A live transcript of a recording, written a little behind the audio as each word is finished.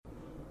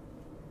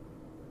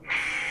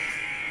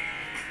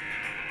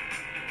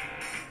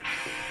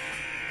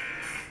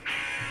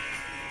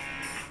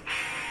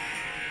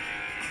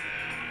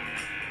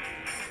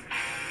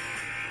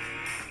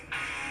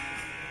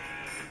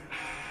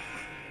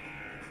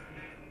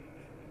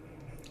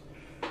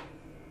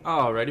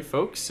Alrighty,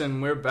 folks,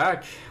 and we're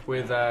back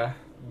with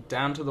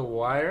Down to the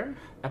Wire,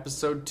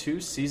 Episode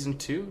 2, Season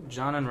 2,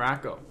 John and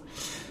Racco.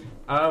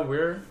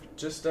 We're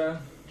just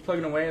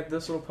plugging away at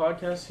this little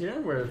podcast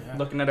here. We're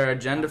looking at our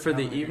agenda for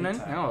the evening.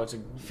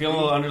 Feel a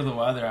little under the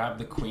weather. I have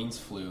the Queen's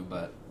flu,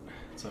 but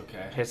it's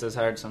okay. It hits us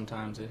hard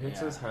sometimes. It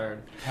hits us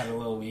hard. Had a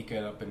little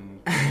weekend up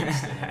in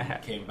Kingston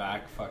and came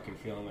back fucking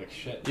feeling like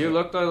shit. You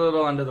looked a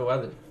little under the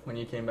weather when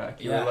you came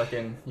back. You were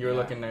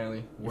looking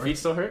gnarly. Your feet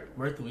still hurt?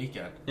 Worth the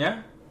weekend.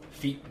 Yeah?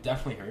 Feet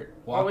definitely hurt.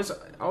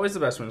 Always the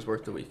best when it's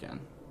worth the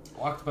weekend.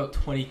 Walked about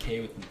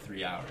 20K within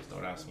 3 hours.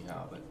 Don't ask me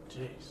how, but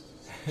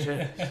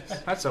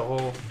Jeez. That's a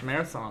whole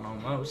marathon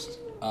almost.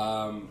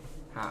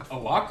 Half. A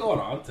lot going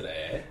on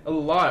today, eh? A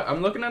lot.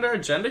 I'm looking at our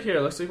agenda here.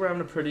 It looks like we're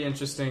having a pretty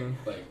interesting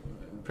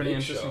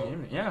show.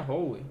 evening. Yeah,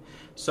 holy.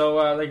 So,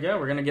 we're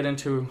going to get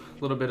into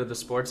a little bit of the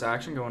sports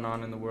action going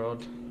on in the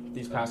world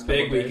these past couple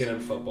days. Big weekend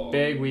in football.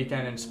 Big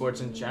weekend in sports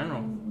in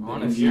general,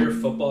 honestly. If you're a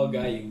football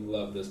guy, you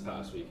love this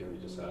past weekend we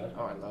just had.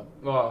 Oh, I love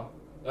it. Well...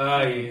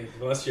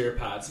 unless you're a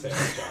Pats fan,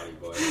 Johnny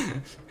boy.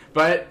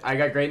 But I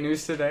got great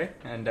news today,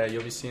 and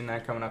you'll be seeing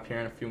that coming up here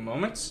in a few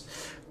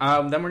moments.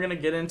 Then we're going to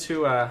get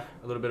into a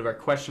little bit of our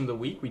question of the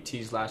week we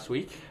teased last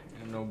week,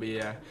 and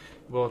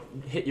we'll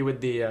hit you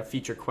with the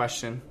feature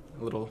question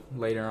a little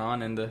later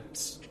on in the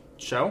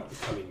show.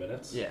 Coming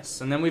minutes.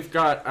 Yes, and then we've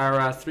got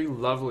our three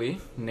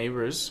lovely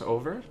neighbors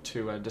over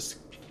to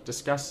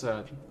discuss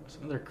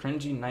some of their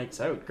cringy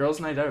nights out. Girls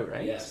Night Out,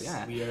 right? Yes.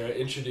 Yeah. We are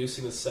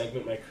introducing the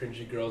segment, My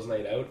Cringy Girls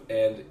Night Out,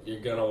 and you're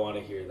going to want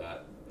to hear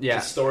that. Yeah.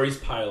 The stories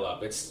pile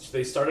up.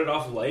 They started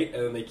off light,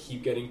 and then they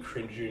keep getting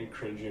cringier and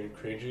cringier and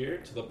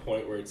cringier to the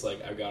point where it's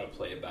like, I've got to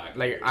play it back.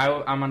 Like,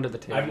 I'm under the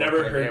table. I've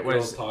never heard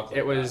girls talk like that.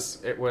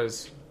 It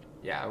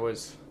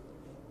was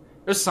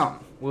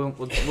something. We'll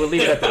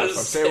leave it at that,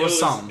 folks. It was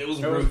something. It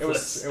was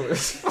ruthless. It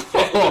was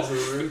It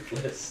was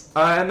ruthless.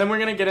 And then we're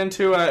gonna get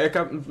into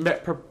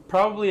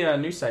probably a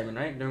new segment,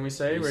 right? Don't we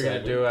say we're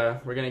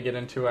gonna get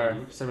into our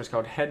segment's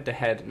called Head to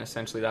Head, and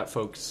essentially that,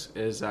 folks,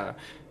 is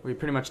we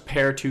pretty much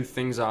pair two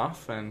things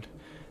off, and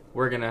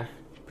we're gonna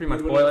pretty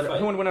much boil it.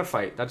 Who would win a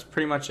fight? That's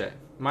pretty much it.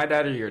 My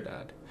dad or your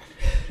dad.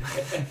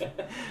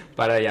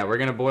 But we're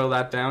gonna boil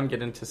that down,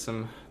 get into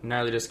some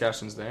gnarly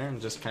discussions there,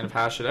 and just kind of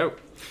hash it out.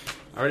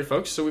 Alrighty,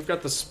 folks, so we've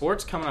got the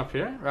sports coming up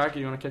here. Rocky,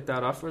 you want to kick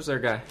that off? Where's our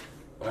guy?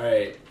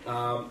 Alright,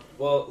 well,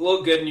 a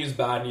little good news,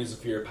 bad news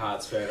if you're a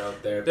Pats fan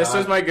out there. This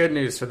was my good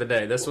news for the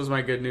day. This was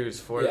my good news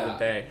for the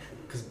day.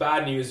 Because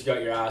bad news, you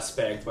got your ass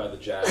spanked by the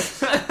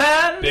Jags.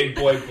 Big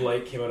boy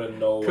Blake came out of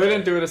nowhere.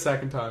 Couldn't do it a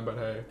second time, but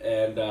hey.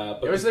 And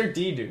it was their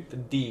D, dude. The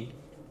D.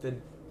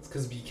 It's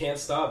because you can't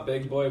stop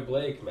Big Boy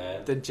Blake,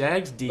 man. The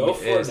Jags D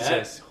is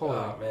just...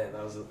 Oh, man,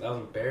 that was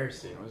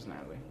embarrassing. It was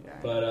gnarly. Yeah.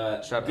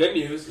 But good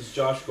news is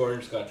Josh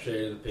Gordon just got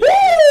traded to the Patriots.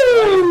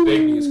 That is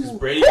big news because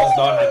Brady does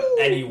not have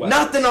any weapons.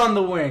 Nothing on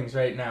the wings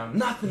right now.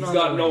 He's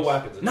got no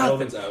weapons.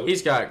 Nothing. Out.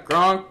 He's got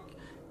Gronk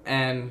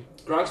and...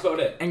 Gronk's about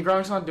it. And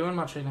Gronk's not doing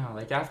much right now.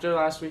 Like, after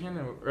last weekend...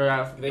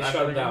 They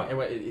shut him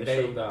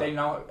down. They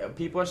know...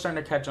 People are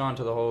starting to catch on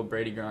to the whole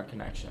Brady-Gronk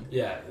connection.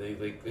 Yeah,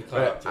 they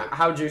caught up to it.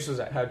 How juice was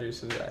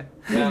that?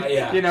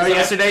 Yeah. You know,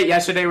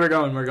 yesterday we're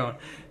going...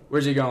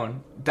 Where's he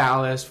going?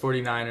 Dallas,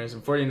 49ers,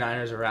 and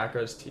 49ers are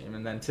Racco's team.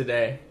 And then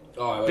today...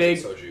 Oh, I like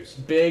so juice.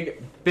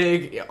 Big...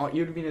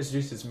 You'd be as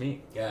juiced as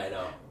me. Yeah, I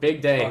know.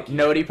 Big day.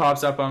 Noti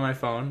pops up on my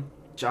phone.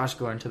 Josh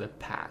Gordon to the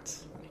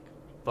Pats.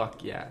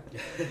 Fuck yeah.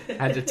 I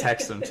had to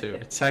text them too.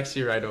 I texted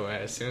you right away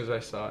as soon as I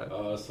saw it.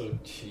 Oh, so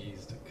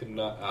cheesed. I could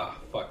not...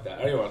 fuck that.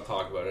 I don't even want to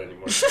talk about it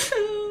anymore.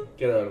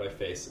 Get it out of my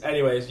face.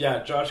 Anyways,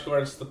 Josh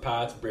Gordon's to the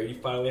Pats. Brady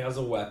finally has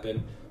a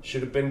weapon.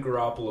 Should have been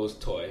Garoppolo's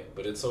toy,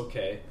 but it's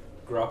okay.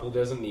 Garoppolo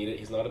doesn't need it.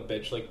 He's not a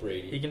bitch like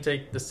Brady. He can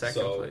take the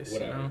second place.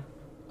 Whatever.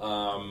 You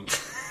know?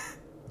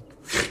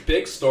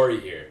 Big story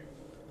here.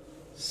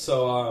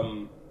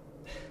 So,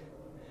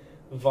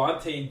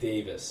 Vontae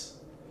Davis...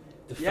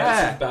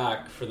 defensive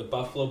back for the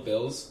Buffalo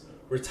Bills,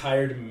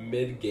 retired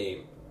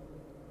mid-game.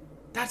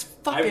 That's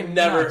fucking I've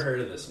never nuts. heard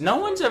of this before. No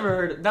one's ever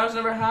heard of that. Was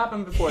never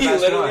happened before. He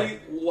That's literally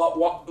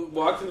walked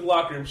into the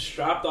locker room,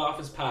 strapped off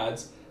his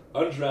pads,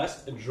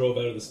 undressed, and drove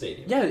out of the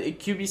stadium. Yeah,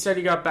 QB said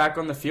he got back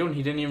on the field, and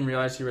he didn't even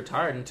realize he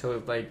retired until,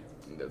 the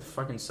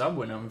fucking sub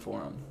went on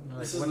for him.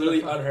 This is literally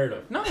unheard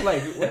of. No, what?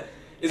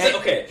 Is it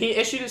okay? He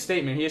issued a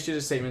statement.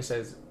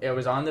 Says, it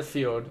was on the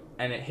field,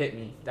 and it hit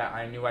me that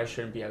I knew I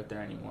shouldn't be out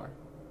there anymore.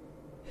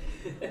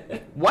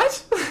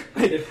 What?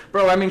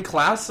 Bro, I'm in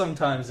class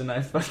sometimes and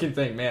I fucking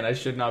think, man, I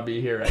should not be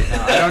here right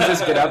now. I don't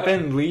just get up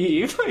and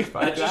leave.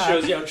 That just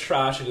shows you how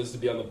trash it is to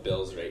be on the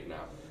Bills right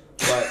now.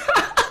 But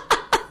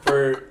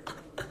for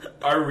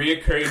our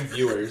reoccurring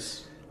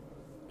viewers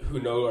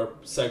who know our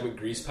segment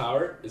Grease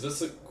Power, is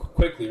this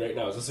quickly right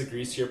now, is this a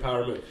Grease to your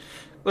power move?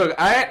 Look,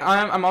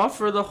 I'm all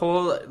for the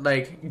whole,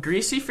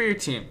 greasy for your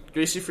team.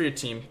 Greasy for your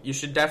team. You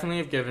should definitely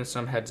have given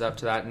some heads up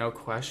to that, no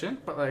question.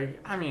 But,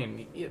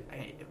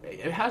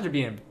 it has to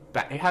be in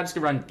he had to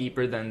run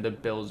deeper than the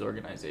Bills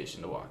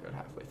organization to walk out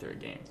halfway through a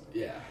game.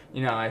 Yeah.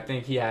 You know, I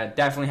think he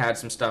definitely had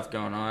some stuff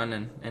going on,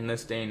 and in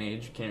this day and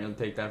age, you can't really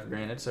take that for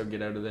granted, so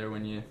get out of there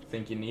when you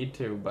think you need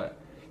to, but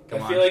I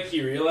feel like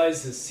he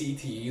realized his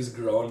CTE's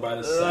growing by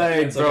the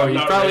second. Bro, he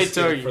probably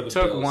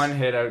took one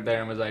hit out there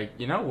and was like,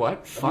 you know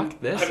what?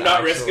 Fuck this. I'm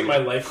not risking my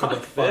life for the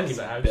fucking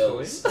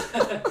Bills.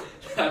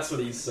 That's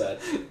what he said.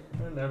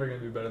 We're never going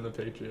to be better than the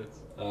Patriots.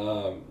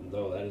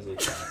 No, that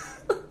isn't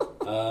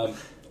fact.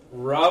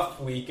 Rough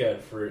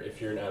weekend for if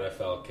you're an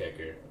NFL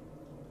kicker.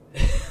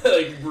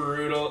 Like,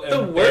 brutal.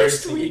 The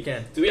worst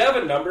weekend. Do we have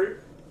a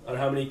number on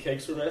how many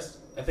kicks were missed?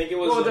 I think it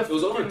was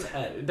over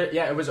 10.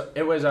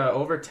 It was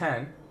over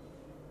 10.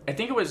 I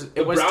think it was 10.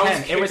 It was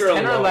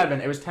 10 or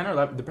 11. It was 10 or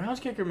 11. The Browns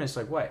kicker missed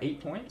 8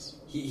 points?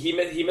 He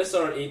missed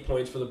out on 8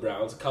 points for the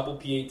Browns, a couple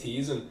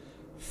PATs, and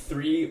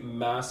 3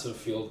 massive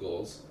field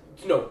goals.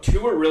 No, 2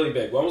 were really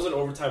big. One was in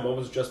overtime, one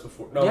was just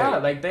before. No, yeah,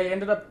 they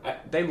ended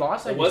up they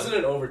lost. It wasn't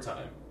in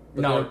overtime.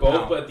 But no, they were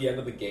both at the end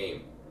of the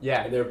game.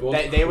 Yeah, and they were both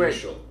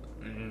crucial.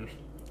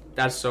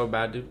 That's so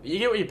bad, dude. You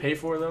get what you pay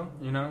for, though.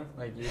 You know,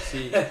 you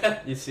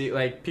see,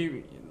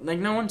 people,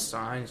 no one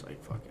signs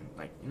fucking.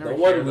 No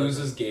one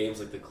loses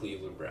games like the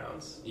Cleveland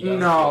Browns.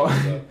 No,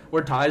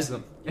 we're ties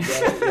them.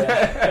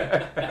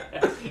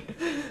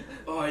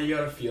 Oh, you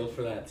gotta feel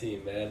for that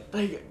team, man.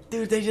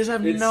 Dude, they just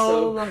have it's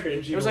no. So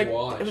cringy to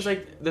watch. It was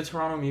like the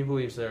Toronto Maple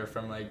Leafs there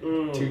from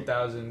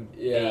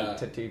 2008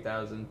 to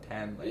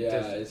 2010.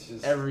 It's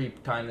just every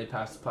time they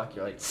pass the puck,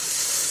 you're like,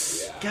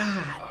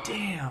 God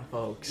damn,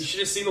 folks. You should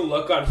have seen the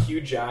look on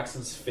Hugh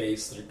Jackson's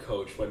face, their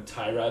coach, when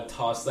Tyrod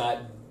tossed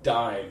that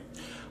dime.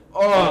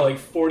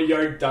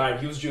 40-yard dime.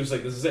 He was just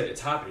like, this is it.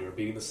 It's happening. We're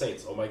beating the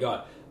Saints. Oh, my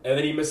God. And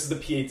then he misses the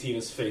PAT and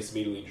his face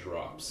immediately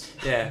drops.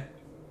 Yeah.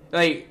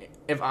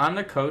 If I'm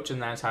the coach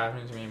and that's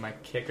happening to me, my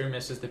kicker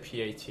misses the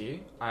PAT,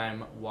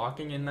 I'm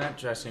walking in that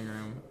dressing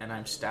room and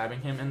I'm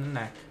stabbing him in the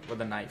neck with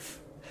a knife.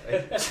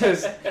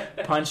 Just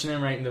punching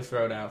him right in the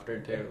throat after,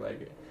 too.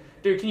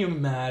 Dude, can you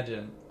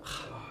imagine?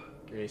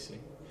 Gracie.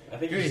 I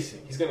think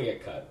he's going to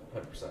get cut,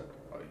 100%.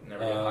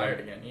 Never get hired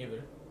again,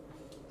 either.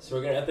 So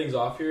we're going to end things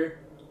off here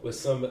with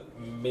some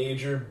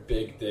major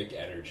big dick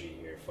energy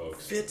here,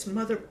 folks.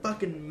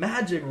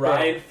 Fitzmagic,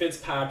 Ryan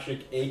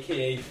Fitzpatrick,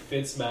 a.k.a.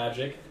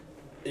 Fitzmagic.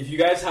 If you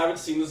guys haven't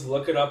seen this,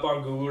 look it up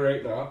on Google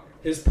right now.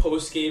 His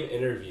post-game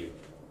interview.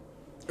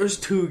 It was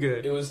too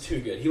good. It was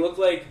too good. He looked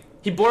like...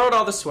 He borrowed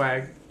all the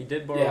swag. He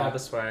did borrow all the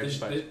swag.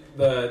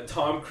 The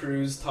Tom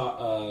Cruise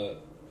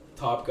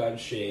Top Gun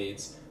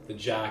shades, the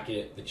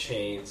jacket, the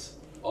chains,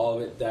 all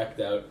of it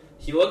decked out.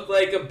 He looked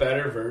like a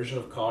better version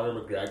of Conor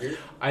McGregor.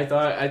 I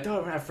thought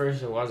at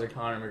first it was a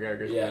Conor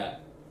McGregor. Yeah.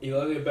 He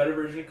looked like a better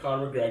version of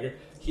Conor McGregor.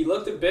 He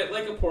looked a bit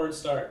like a porn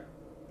star.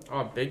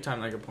 Oh, big time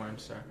like a porn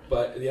star.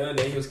 But the other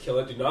day he was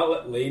killing. Do not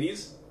let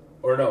ladies,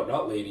 or no,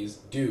 not ladies,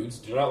 dudes,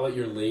 do not let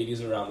your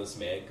ladies around this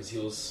man because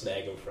he'll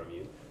snag them from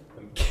you.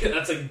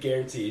 That's a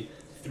guarantee.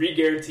 3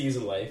 guarantees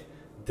in life.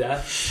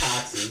 Death,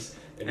 taxes,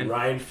 and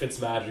Ryan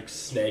Fitzmagic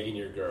snagging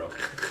your girl.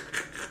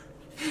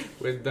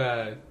 With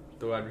the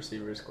wide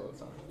receiver's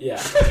clothes on.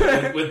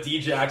 Yeah, with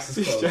D-Jax's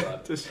clothes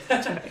on.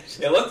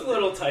 It looked a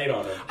little tight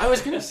on him. I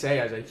was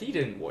like, he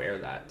didn't wear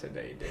that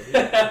today, did he?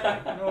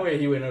 No way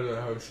he went out of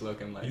the house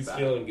looking like that. He's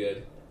feeling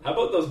good. How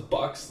about those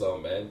Bucks, though,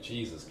 man?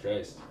 Jesus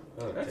Christ.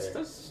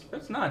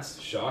 That's nuts.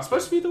 Shocking. It's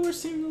supposed to be the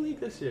worst team in the league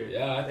this year.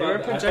 Yeah, I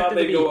thought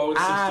they'd go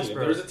 0-16. If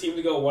there was a team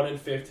to go 1-15,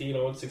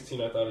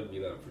 0-16, I thought it'd be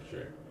them for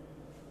sure.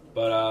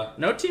 But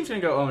no team's gonna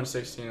go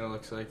 0-16. It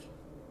looks like.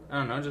 I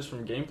don't know, just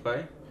from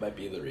gameplay. Might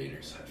be the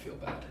Raiders. I feel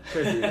bad.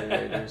 Could be the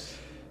Raiders.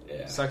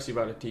 Yeah. Sucks you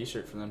bought a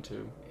T-shirt for them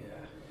too. Yeah.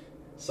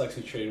 Sucks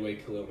we traded away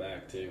Khalil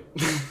Mack too.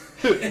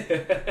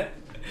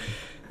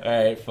 All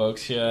right,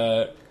 folks.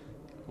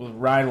 With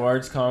Ryan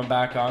Ward's coming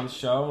back on the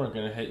show, we're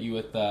gonna hit you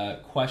with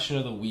the question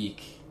of the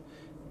week.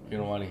 You're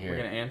gonna want to hear.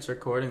 We're gonna answer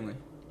accordingly.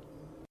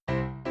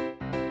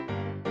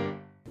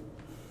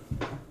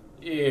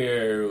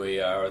 Here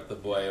we are with the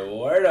boy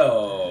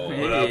Wardo.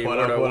 Hey, what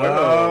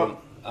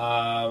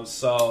up?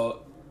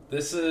 So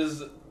this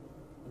is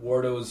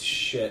Wardo's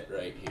shit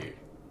right here.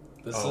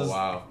 This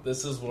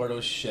is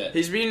Wardo's shit.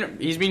 He's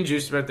been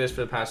juiced about this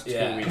for the past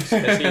 2 weeks.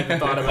 Has he even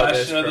thought about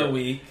this? Question of the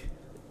week.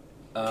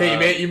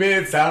 Okay, you made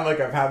it sound like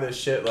I've had this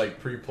shit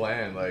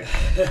pre-planned, like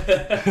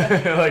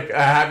like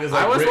I have this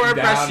I was more written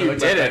impressed down you at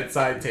did my it.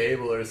 bedside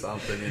table or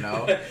something, you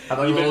know. Have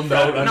a little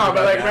note. No,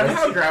 but remember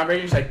how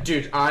groundbreaking? He's like,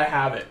 dude, I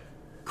have it.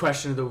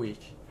 Question of the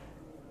week.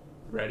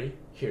 Ready?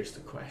 Here's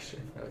the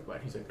question. You're like,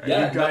 what? He's like, are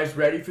you guys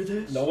ready for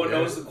this? No one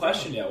knows the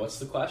question yet. What's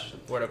the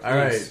question? What up? All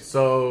right,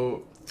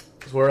 so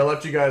where I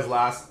left you guys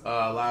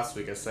last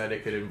week, I said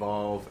it could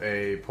involve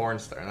a porn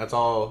star, and that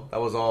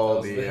was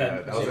all the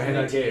hint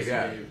I gave.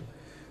 Yeah.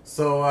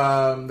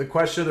 So the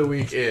question of the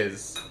week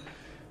is,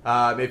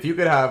 if you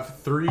could have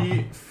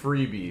 3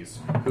 freebies,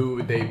 who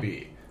would they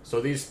be? So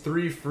these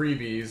 3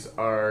 freebies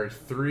are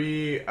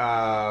 3,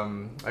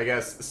 I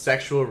guess,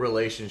 sexual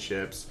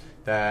relationships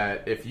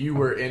that if you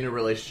were in a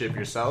relationship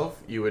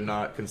yourself, you would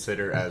not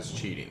consider as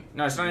cheating.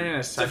 No, it's not even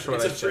a sexual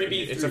relationship.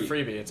 It's a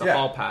freebie. It's a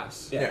hall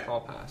pass. Yeah.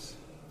 Hall pass.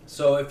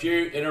 So if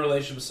you're in a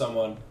relationship with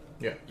someone,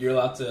 you're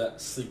allowed to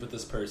sleep with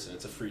this person.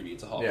 It's a freebie.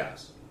 It's a hall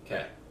pass.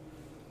 Okay.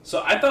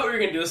 So I thought we were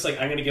going to do this like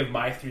I'm going to give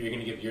my 3, you're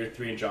going to give your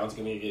 3, and John's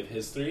going to give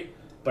his 3.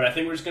 But I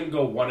think we're just going to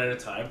go one at a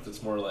time.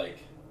 It's more like...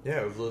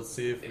 Yeah, let's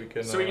see if we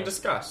can... So we can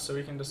discuss.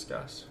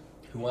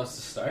 Who wants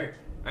to start?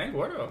 I think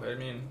Gordo. I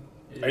mean...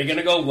 Are you going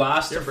to go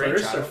last to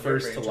first or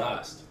first to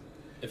last?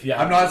 If you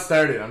I'm not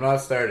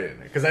starting.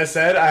 Because I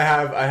said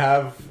I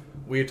have...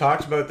 We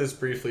talked about this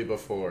briefly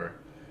before.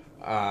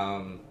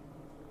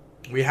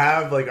 We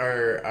have like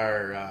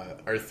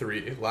our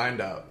 3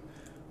 lined up.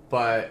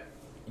 But...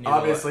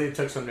 Obviously, it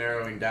took some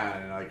narrowing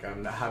down, and like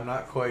I'm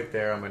not quite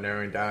there on my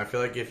narrowing down. I feel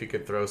like if you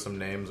could throw some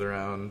names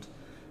around,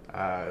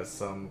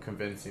 some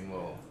convincing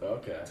will.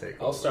 Okay,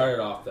 I'll start it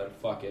off then.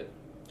 Fuck it.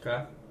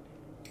 Okay.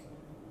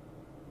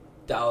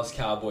 Dallas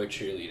Cowboy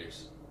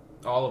cheerleaders.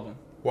 All of them.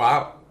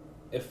 Wow.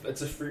 If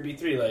it's a freebie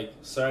 3, like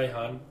sorry,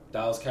 hon,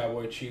 Dallas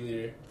Cowboy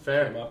cheerleader.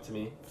 Fair. Come up to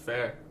me.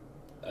 Fair.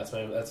 That's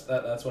one of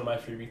my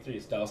freebie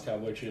 3s. Dallas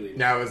Cowboy cheerleader.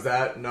 Now is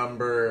that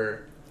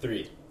number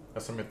 3?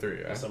 That's number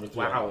 3. Yeah? That's number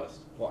 3. Wow,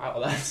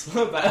 that's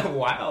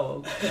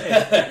wow.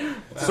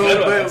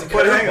 So,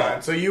 but hang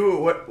on. So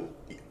what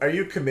are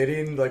you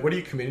committing? Like, what are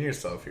you committing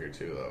yourself here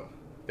to, though?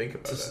 Think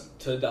about that.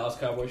 To the Dallas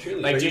Cowboy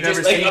cheerleaders. Like, you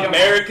just like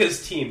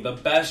America's team, the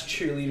best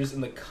cheerleaders in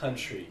the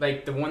country.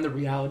 Like the one the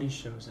reality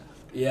shows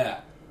after. Yeah.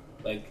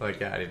 Like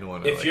yeah, I didn't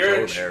want to. If you're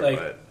go there,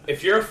 but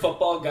if you're a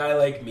football guy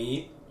like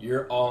me,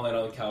 you're all in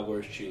on the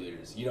Cowboys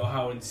cheerleaders. You know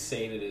how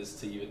insane it is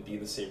to even be in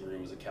the same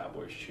room as a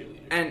Cowboys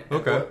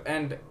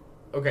cheerleader.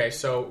 Okay,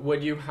 so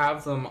would you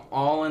have them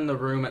all in the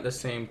room at the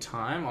same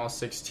time, all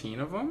 16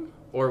 of them,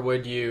 or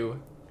would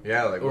you?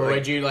 Yeah, like. Or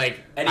would you like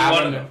any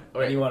one of them?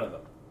 Any one of them.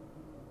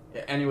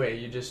 Anyway,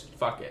 you just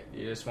fuck it.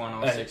 You just want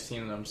all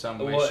 16 of them some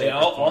way. Well,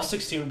 all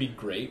 16 would be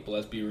great, but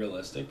let's be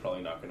realistic.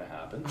 Probably not going to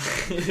happen.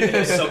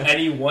 So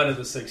any one of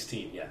the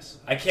 16, yes.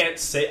 I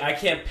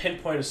can't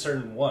pinpoint a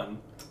certain one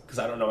because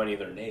I don't know any of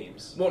their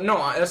names. Well, no,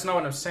 that's not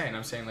what I'm saying.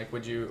 I'm saying like,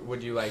 would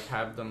you like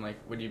have them like?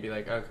 Would you be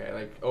like, okay,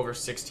 like over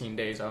 16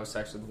 days, I was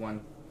sex with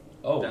one.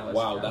 Oh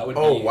wow, that would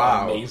be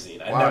amazing.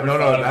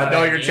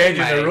 No, you're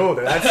changing the rule.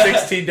 That's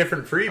 16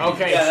 different freebies.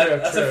 Okay,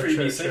 that's a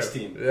freebie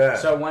 16. Yeah.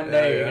 So one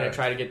day you're gonna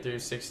try to get through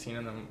 16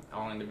 of them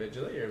all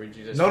individually, or would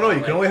you just? No,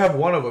 you can only have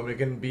one of them. It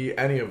can be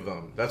any of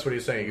them. That's what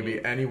he's saying. It can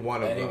be any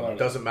one of them.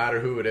 Doesn't matter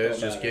who it is.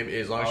 Just give me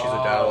as long as she's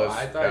a Dallas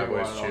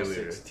Cowboys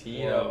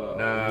cheerleader. No.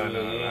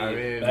 I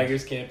mean,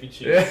 beggars can't be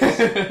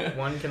choosers.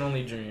 One can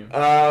only dream.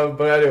 But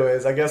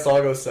anyways, I guess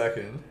I'll go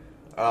second.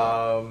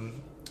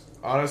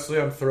 Honestly,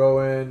 I'm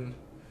throwing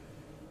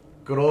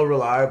good old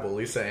reliable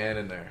Lisa Ann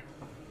in there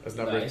as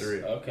number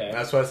 3. Okay,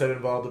 that's why I said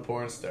involved a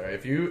porn star.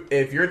 If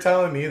you're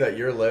telling me that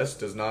your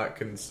list does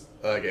not as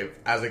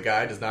a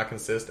guy does not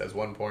consist as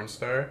one porn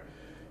star,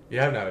 you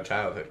haven't had a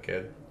childhood,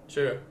 kid.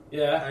 Sure.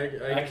 Yeah,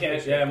 I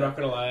can't. Yeah, I'm not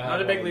gonna lie. I'm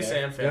not a big Lisa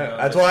Ann fan. Yeah,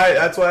 that's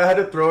why I had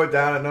to throw it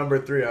down at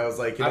number 3. I was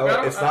like,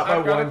 it's not my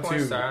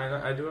 1-2.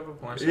 I do have a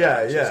porn star.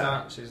 Yeah.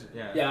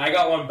 Yeah, I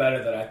got one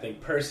better that I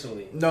think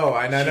personally. No,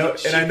 I know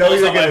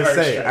you're gonna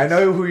say. I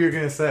know who you're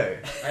gonna say.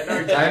 I know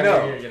exactly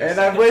who you're gonna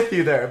say. I'm with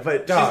you there.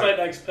 But she's my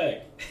next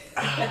pick.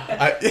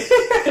 I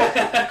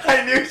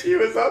knew she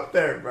was up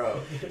there, bro.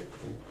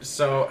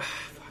 So,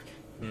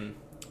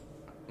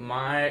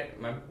 my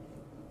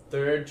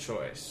third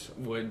choice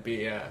would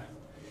be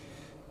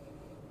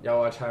y'all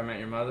watch How I Met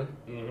Your Mother?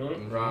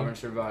 Mm-hmm. Robin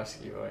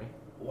Scherbatsky, boy.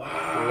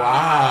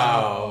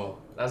 Wow.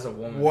 That's a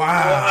woman.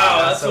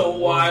 Wow. That's a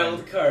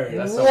wild card.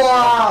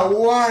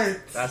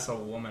 What? That's a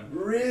woman.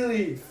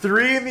 Really?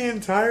 3 in the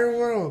entire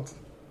world.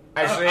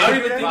 Actually, I don't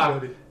even think.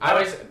 I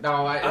don't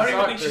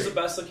even think she's the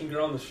best looking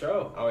girl on the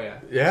show. Oh yeah.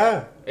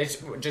 Yeah. It's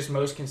just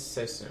most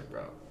consistent,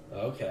 bro.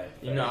 Okay.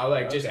 You know,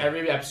 like just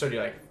every episode,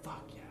 you're like,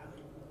 fuck yeah.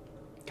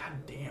 God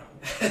damn.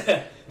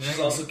 She's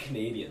also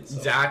Canadian. So.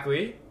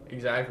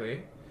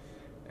 Exactly.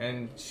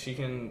 And she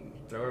can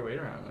throw her weight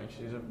around. Like,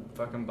 she's a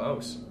fucking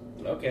boss.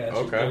 Okay, that's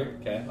your third.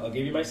 Okay, I'll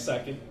give you my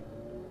second.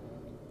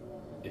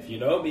 If you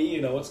know me, you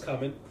know what's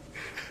coming.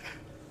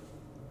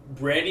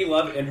 Brandy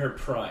Love in her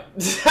prime.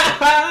 That's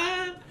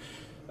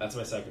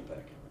my second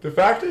pick. The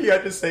fact that you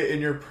had to say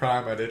in your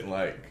prime, I didn't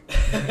like.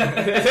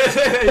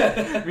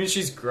 I mean,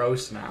 she's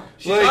gross now.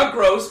 She's not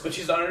gross, but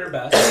she's not at her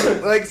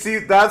best. See,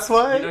 that's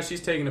why... You know,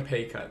 she's taking a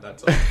pay cut,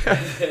 that's all.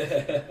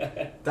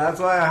 That's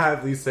why I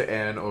have Lisa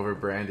Ann over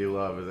Brandy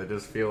Love, is I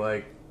just feel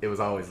like it was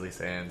always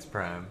Lisa Ann's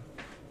prime.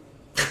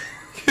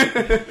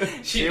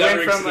 she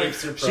never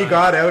escapes her prime. She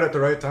got out at the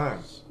right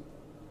time.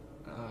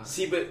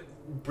 See, but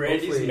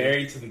Brandy's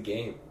married to the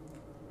game.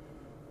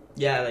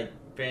 Yeah, like,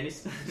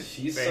 Brandy's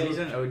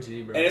an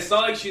OG, bro. And it's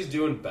not like she's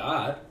doing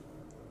bad.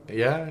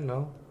 Yeah, I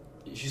know.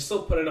 She's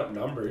still putting up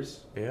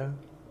numbers. Yeah.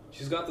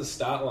 She's got the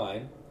stat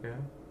line. Yeah.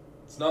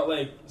 It's not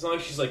like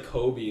she's like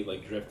Kobe,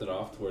 like drifting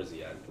off towards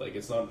the end. Like,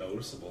 it's not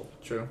noticeable.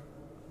 True.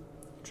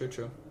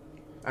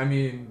 I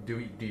mean,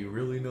 do you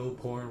really know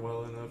porn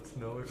well enough to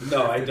know if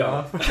No, I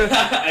don't.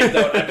 I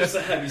don't. I'm just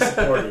a heavy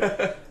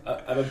supporter.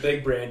 I'm a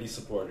big Brandy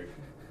supporter.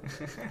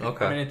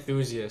 Okay. I'm an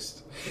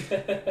enthusiast.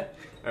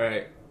 All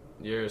right,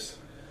 yours.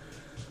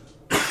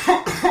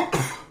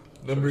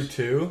 Number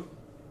 2.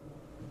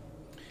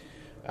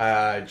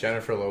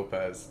 Jennifer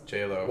Lopez,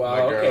 J-Lo. Wow, my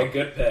girl. okay,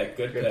 good pick.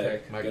 Good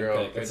pick. My good girl.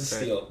 Pick. That's a Good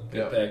pick. steal. Good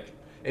Yep. pick.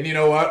 And you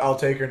know what? I'll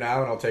take her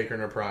now and I'll take her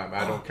in her prime.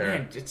 I don't care.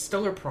 Man, it's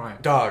still her prime.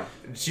 Dog,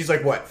 she's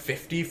like, what,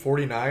 50,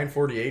 49,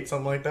 48,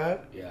 something like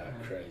that? Yeah,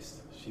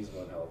 Christ. She's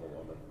one hell of a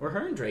woman. Were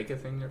her and Drake a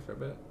thing there for a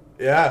bit?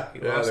 Yeah,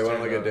 He yeah, lost they went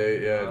her, on like a though. date.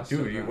 He Yeah, lost her,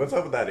 dude, though. what's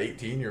up with that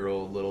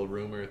 18-year-old little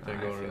rumor thing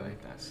I going feel on?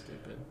 like that's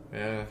stupid.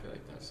 Yeah. I feel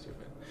like that's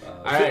stupid.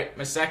 All right,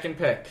 my second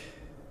pick.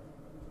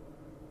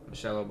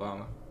 Michelle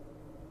Obama.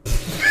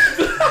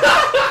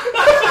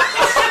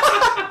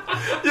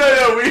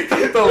 Yeah, we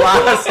thought the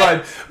last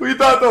one. We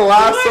thought the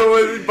last one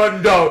was,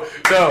 but no.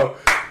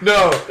 You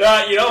know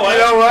what? You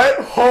know what?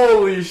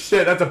 Holy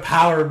shit, that's a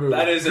power move.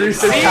 That is a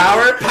Recent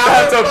power- power.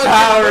 That's a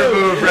power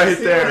move right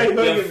there.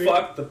 You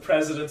fucked the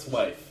president's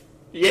wife.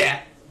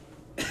 Yeah.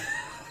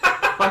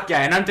 Fuck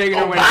yeah, and I'm taking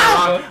her when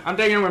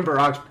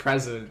Barack's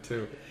president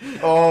too.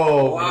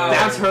 Oh, Wow. man.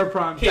 That's her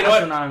prime. Okay, you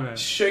That's know what I'm in.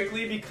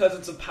 Strictly because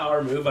it's a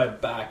power move, I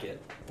back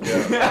it.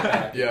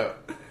 Yeah. Yeah.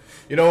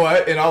 You know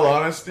what? In all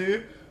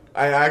honesty,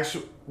 I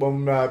actually,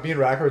 when me and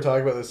Rack were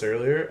talking about this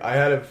earlier, I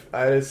had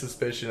a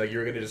suspicion like you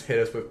were gonna just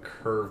hit us with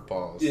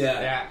curveballs.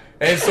 Yeah.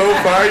 And so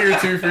far, you're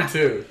 2 for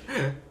 2.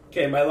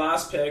 Okay, my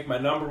last pick, my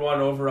number 1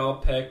 overall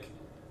pick.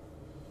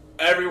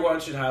 Everyone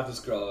should have this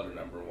girl at her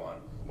number 1.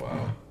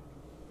 Wow.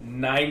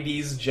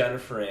 90s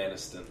Jennifer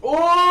Aniston.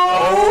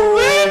 Oh!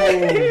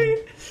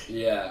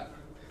 Yeah.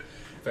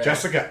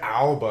 Jessica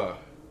Alba.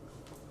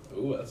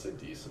 Ooh, that's a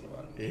decent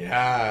one.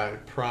 Yeah,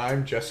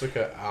 prime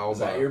Jessica Alba. Is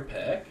that your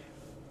pick?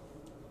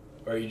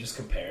 Or are you just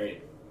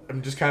comparing?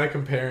 I'm just kind of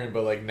comparing,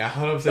 but like now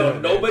I'm No,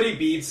 saying nobody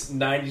beats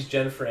 90s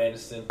Jennifer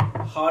Aniston.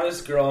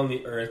 Hottest girl on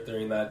the earth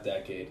during that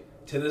decade.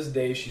 To this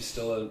day, she's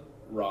still a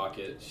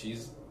rocket.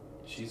 She's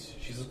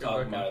the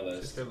top of my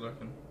list. She's good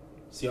looking.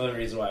 It's the only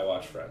reason why I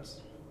watch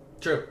Friends.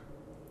 True.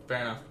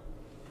 Fair enough.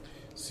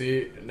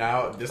 See,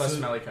 now this Plus is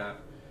Smelly Cat.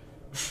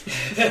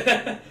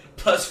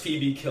 Plus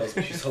Phoebe kills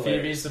me. She's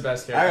hilarious. Phoebe's the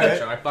best character in the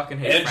show. I fucking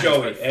hate And Friends,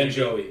 Joey, but and Phoebe-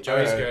 Joey.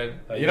 Joey's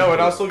Alright. good. You know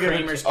what? I'll still give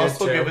Kramer's it. I'll good,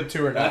 still too. give it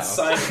to her now. That's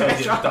Seinfeld,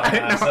 you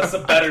dumbass. That's a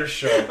better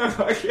show.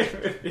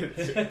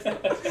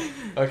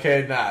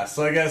 Okay, nah.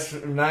 So I guess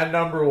my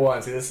number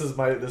 1. See, this has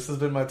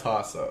been my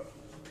toss up.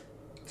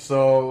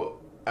 So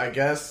I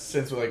guess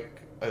since when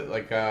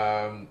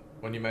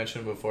you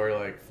mentioned before,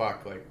 like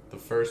fuck, like the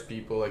first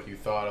people like you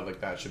thought of like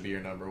that should be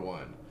your number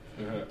 1.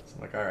 So I'm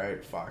like, all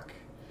right, fuck.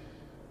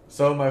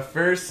 So my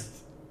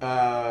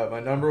my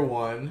number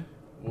 1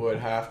 would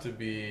have to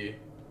be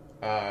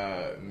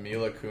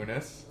Mila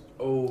Kunis.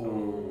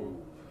 Oh.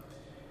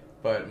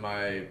 But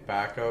my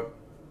backup,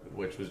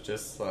 which was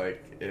just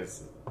like,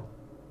 it's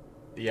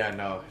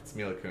Mila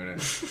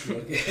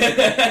Kunis.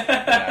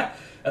 Yeah.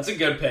 That's a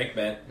good pick,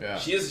 man. Yeah.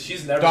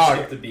 She's never Dog,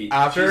 skipped a beat.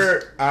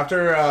 After She's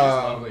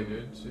lovely,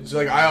 dude. she's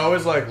like, I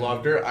always like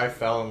loved her. I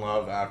fell in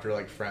love after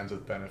like Friends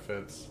with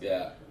Benefits.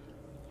 Yeah.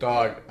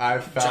 Dog, I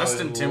fell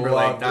Justin in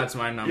Timberlake, love. that's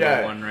my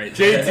number 1 right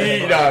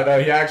JT, no,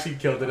 he actually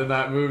killed it in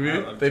that movie. I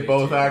love They JT,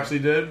 both man. actually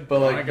did, but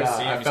like, I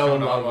see him. I He's fell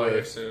in coming love on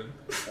with soon.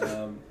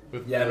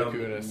 Mila no,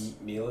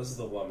 Kunis. Mila's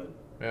the woman.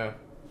 Yeah.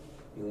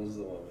 Mila's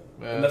the woman.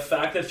 Yeah. And the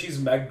fact that she's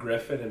Meg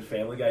Griffin in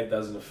Family Guy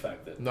doesn't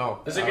affect it. No.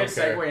 That's a I good don't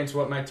care. segue into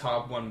what my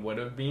top 1 would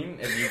have been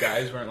if you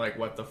guys weren't like,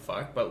 what the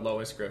fuck? But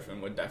Lois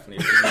Griffin would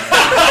definitely be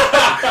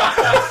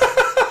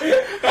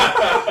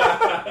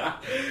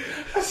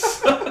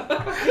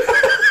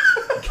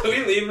Can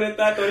we leave it at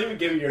that? Don't even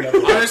give me your number.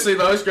 Honestly,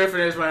 Lois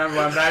Griffin is my number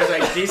 1, but I was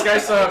like, these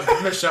guys thought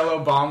Michelle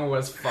Obama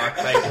was fucked.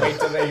 Like, wait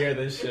till they hear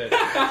this shit.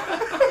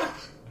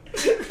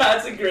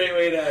 That's a great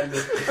way to end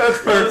it.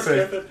 That's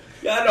perfect.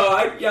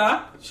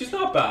 Yeah, she's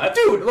not bad.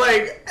 Dude,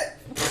 like,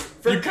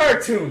 for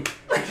cartoon.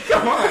 Like,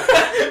 come on.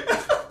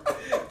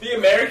 The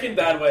American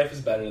Dad wife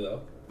is better,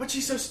 though. But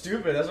she's so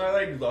stupid. That's why I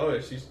like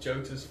Lois. She's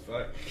jokes as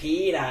fuck.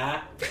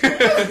 Peter.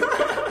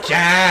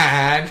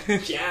 John.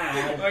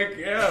 John. Like,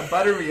 yeah,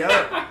 butter me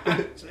up.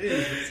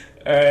 Jesus.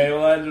 Alright,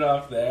 we'll end it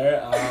off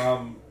there.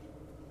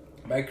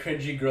 My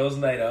Cringy Girls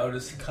Night Out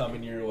is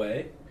coming your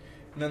way.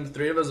 And then the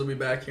 3 of us will be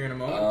back here in a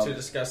moment to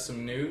discuss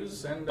some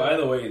news. And by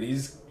the way,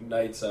 these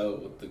nights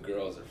out with the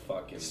girls are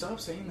fucking... stop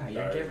saying that.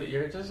 gnarly.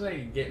 You're just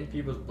like getting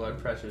people's blood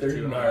pressure They're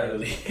too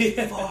gnarly.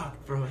 high.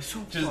 Fuck, bro. It's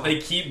so Just fucked.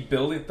 they keep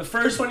building. The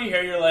first one you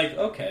hear, you're like,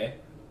 okay,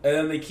 and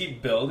then they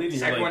keep building. And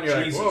Second you're one, like, you're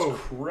like, Jesus whoa.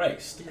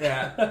 Christ.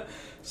 Yeah.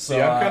 So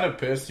See, I'm kind of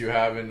pissed you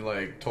haven't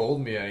like told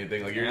me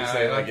anything. Like you're just Yeah,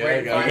 saying like, like,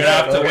 wait, yeah, you're you're gonna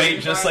have to like, wait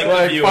just like the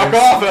like viewers. fuck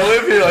off. I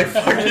live here. Like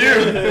fuck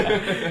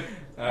you.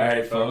 All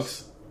right,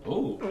 folks.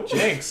 Ooh,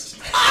 jinx.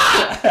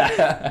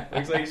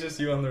 Looks like it's just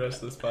you on the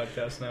rest of this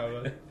podcast now,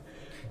 buddy.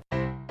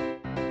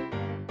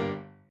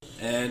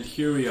 And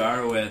here we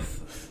are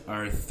with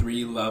our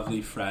 3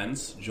 lovely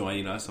friends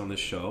joining us on the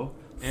show.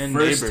 And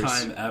First neighbors.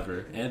 time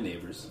ever. And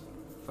neighbors.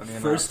 Funny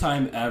First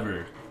time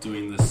ever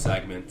doing this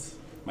segment,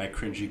 my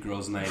Cringy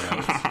Girls Night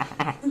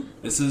Out.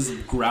 This is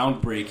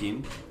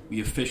groundbreaking.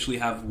 We officially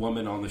have a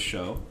woman on the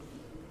show.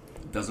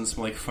 It doesn't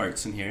smell like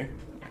farts in here.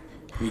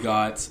 We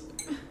got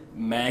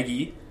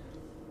Maggie,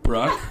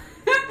 Brooke.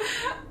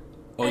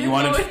 Oh, you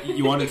wanted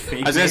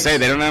fake? I was gonna say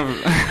they don't have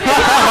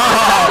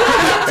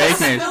fake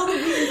names.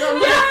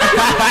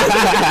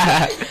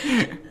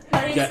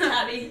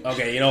 Tabby.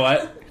 Okay, you know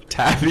what?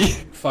 Tabby.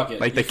 Fuck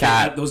it. Like the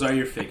cat. Those are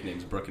your fake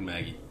names, Brooke and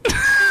Maggie.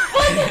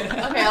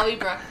 Okay, I'll be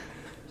Brooke.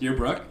 You're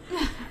Brooke. All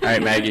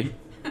right, Maggie.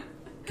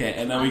 Okay,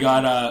 and then we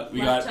got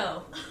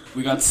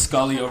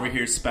Scully over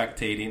here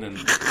spectating, and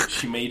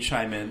she may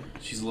chime in.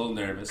 She's a little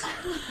nervous.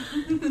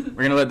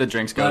 We're gonna let the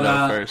drinks go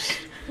though first.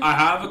 I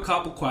have a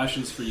couple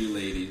questions for you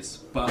ladies,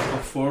 but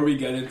before we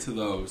get into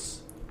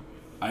those,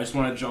 I just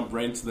want to jump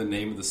right into the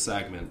name of the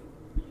segment.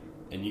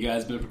 And you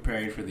guys been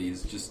preparing for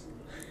these. Just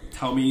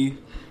tell me.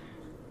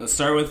 Let's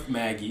start with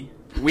Maggie.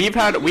 We've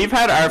had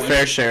our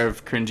fair share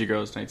of Cringy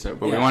Girls Nights Out,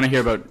 but we want to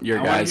hear about your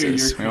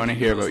guys's. We want to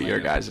hear about your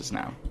guys's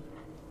now.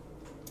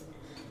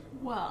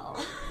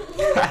 Well,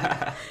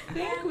 I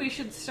think we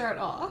should start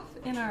off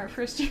in our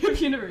first year of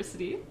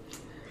university.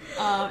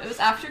 It was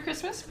after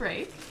Christmas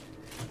break.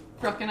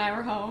 Brooke and I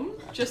were home,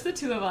 just the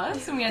two of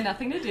us, and we had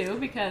nothing to do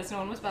because no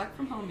one was back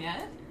from home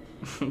yet.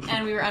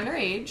 And we were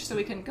underage, so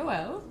we couldn't go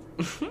out.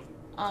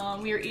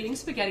 We were eating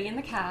spaghetti in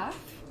the caf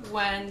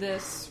when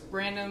this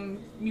random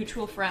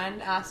mutual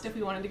friend asked if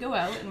we wanted to go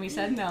out, and we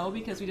said no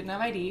because we didn't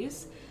have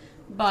IDs.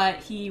 But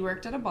he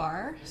worked at a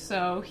bar,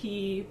 so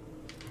he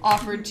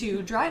offered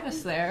to drive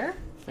us there.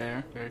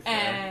 Fair, very fair.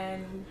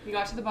 And we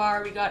got to the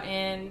bar, we got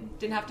in,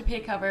 didn't have to pay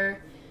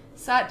cover,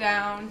 sat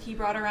down. He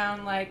brought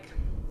around, like,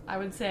 I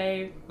would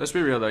say... Let's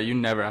be real, though. You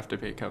never have to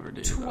pay cover, do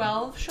you?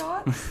 12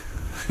 shots?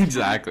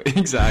 Exactly.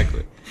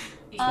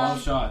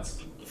 12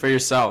 shots. For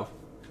yourself.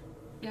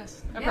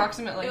 Yes,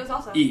 approximately. It was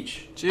awesome.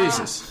 Each.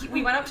 Jesus.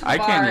 We went up to the I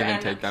bar can't even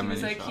and take that he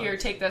was many like, shots. here,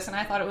 take this. And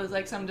I thought it was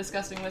like some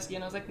disgusting whiskey.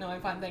 And I was like, no,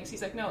 I'm fine, thanks.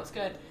 He's like, no, it's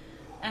good.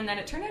 And then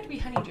it turned out to be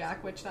Honey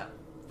Jack, which that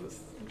was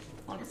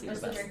honestly the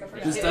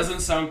best. This doesn't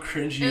sound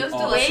cringy It at was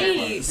all.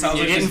 delicious. It sounds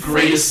You're like getting this free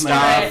great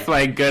stuff,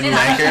 like good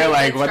liquor,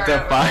 like what the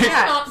fuck?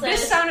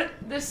 Yeah,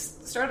 this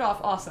started off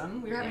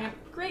awesome. We were having a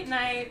great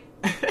night,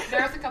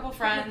 there with a couple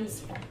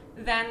friends.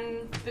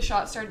 Then the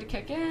shots started to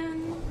kick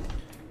in,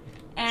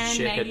 and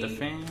Shit Maggie hit the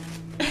fan.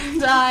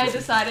 and I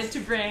decided to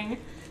bring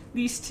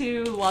these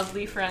two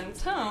lovely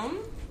friends home.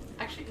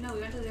 Actually, no,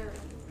 we went to their room.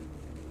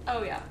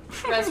 Oh yeah,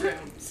 res room,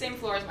 same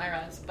floor as my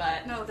res,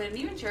 but No, they didn't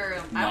even share a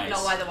room. I Nice. don't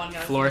know why the one guy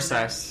was Floor in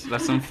there. cess.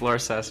 That's some floor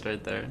cess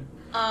right there.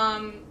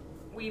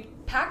 we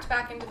packed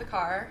back into the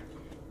car,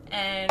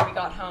 and we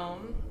got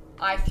home.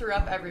 I threw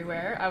up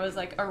everywhere. I was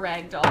like a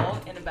rag doll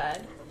in a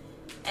bed.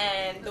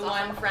 And the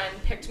one friend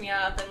picked me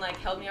up and like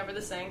held me over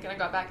the sink, and I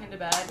got back into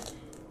bed.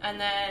 And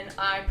then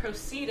I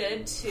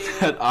proceeded to...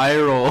 That eye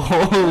roll.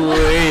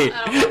 Holy.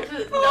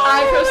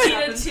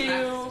 I proceeded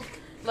to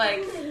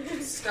like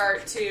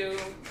start to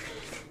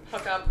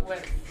hook up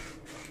with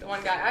the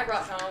one guy I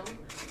brought home.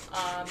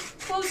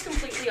 Clothes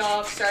completely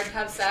off, started to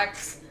have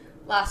sex.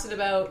 Lasted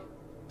about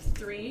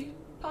 3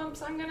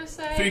 pumps, I'm gonna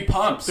say. 3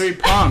 pumps. 3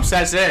 pumps,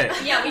 that's it.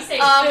 Yeah, we say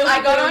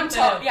I got on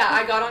top. Yeah,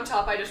 I got on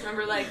top. I just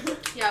remember like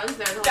Yeah, I was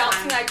there the whole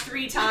bouncing time. like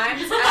 3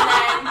 times, and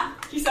then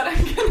he said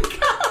I'm gonna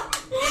come.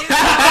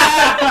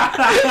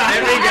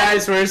 Every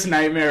guy's worst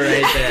nightmare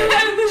right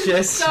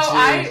there. So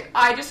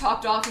I just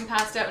hopped off and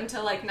passed out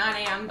until like 9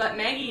 a.m. But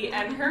Maggie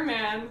and her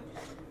man,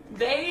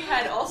 they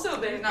had also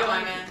been Not my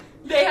going. man.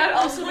 They had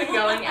also been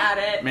going at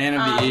it. Man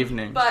of the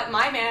evening. But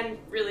my man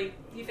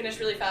he finished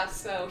really fast,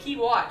 so he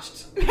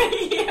watched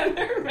Maggie and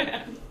her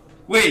man.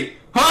 Wait.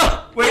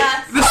 Huh? Wait.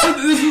 Yes. This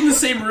is in the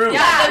same room.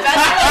 Yeah, the beds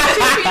were like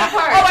 2 feet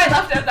apart. Oh, I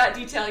left out that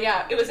detail.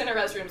 Yeah, it was in a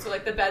res room, so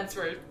like the beds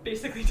were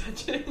basically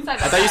touching. I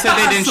thought you said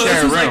they didn't So share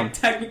a this was room. like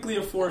technically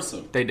a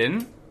foursome. They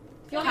didn't?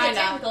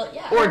 Kinda.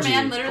 Yeah. Or Her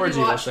man G, literally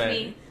we'll watched say.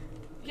 me.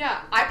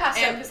 Yeah, I passed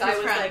out And because I his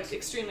was friend. like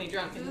extremely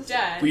drunk and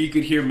dead. Where you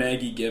could hear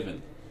Maggie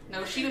giving.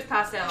 No, she was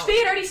passed out. They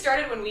had already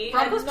started when we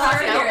Brooke had was passed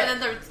started. out, and then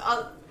there was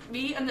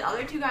me and the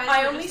other 2 guys.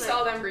 I were only just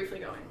saw like, them briefly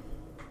going.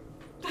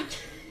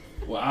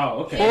 Wow.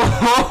 Okay.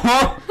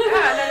 Yeah,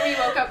 and then we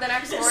woke up the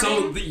next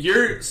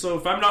morning. So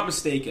if I'm not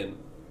mistaken,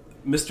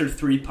 Mr.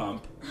 3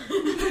 Pump.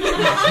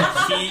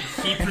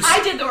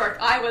 I did the work.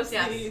 I was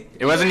Yes. the...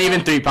 It wasn't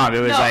even 3 pump. It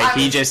was No, like I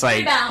he was just like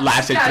 3 bounce.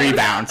 lasted Yeah, 3 it was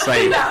bounce. 3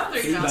 Like bounce.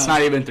 it's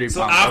not even 3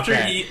 So pump. after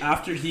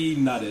he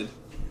nutted,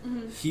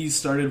 he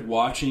started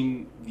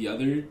watching the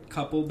other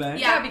couple bang.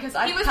 Yeah, because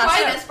I he was passed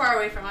probably out. this far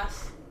away from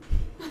us.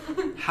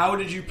 How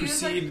did you He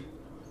was like- proceed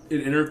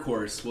in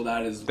intercourse? Well,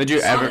 that is. Did you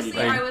ever- Honestly,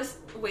 like- I was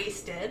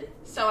wasted,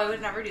 so I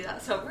would never do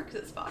that sober because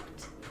it's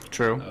fucked.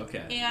 True.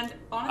 Okay. And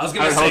I was honestly,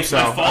 gonna I'd say hope so.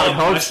 my I'd follow-up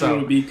hope question so.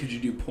 would be, could you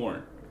do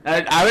porn?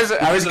 I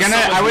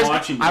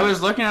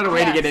was looking at a way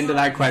to get Yes. into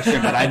that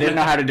question, but I didn't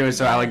know how to do it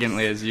so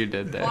elegantly as you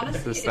did there.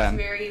 honestly, Just it's then.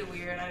 very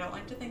weird. I don't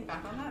like to think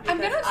back on that I'm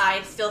because gonna-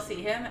 I still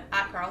see him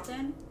at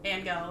Carlton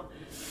and go,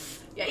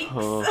 Yikes.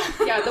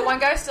 Oh. Yeah, the one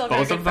guy's still a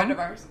very Both good of friend them?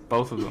 of ours.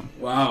 Both of them.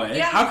 Wow, eh?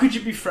 Yeah. How could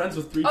you be friends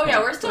with 3 Oh, yeah,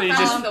 pump? we're still So you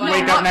friends just with the one.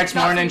 wake up next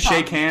not morning, three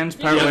shake pump. hands,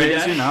 part Yeah.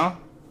 ways, you know?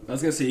 I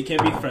was gonna say, you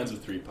can't be friends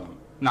with 3 pump.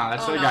 No,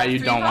 that's Oh, the no, guy you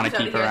 3 don't want to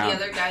pumps keep out of here, around.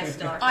 The other guy's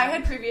still our I friend.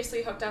 had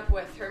previously hooked up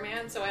with her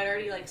man, so I'd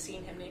already like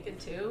seen him naked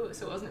too,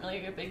 so it wasn't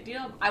really a big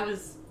deal. I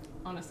was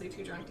honestly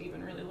too drunk to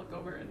even really look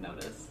over and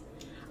notice.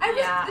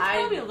 It's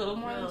probably a little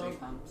more than 3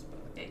 pumps,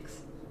 but Yikes.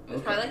 It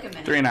was probably like a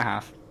minute.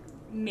 3.5.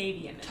 maybe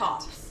a minute.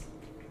 Tops.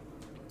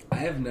 I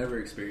have never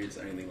experienced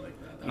anything like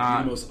that. That Nah. would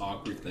be the most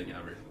awkward thing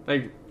ever.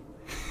 Like,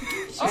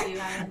 Shitty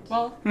island.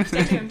 Well,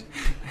 stay tuned.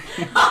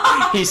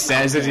 he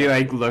says as he,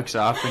 like, looks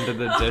off into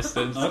the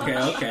distance.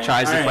 Okay.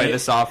 Tries to play the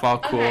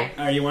softball cool. Okay.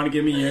 Alright, you want to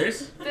give me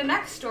yours? The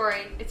next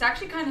story, it's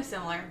actually kind of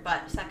similar,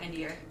 but second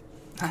year.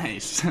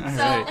 Nice. So,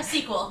 Alright. a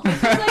sequel.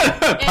 This was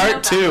like in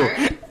Part 2.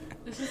 November.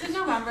 This was in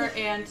November,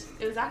 and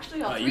it was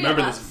actually all You three of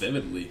remember us. this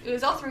vividly. It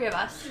was all 3 of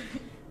us,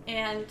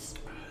 and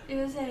it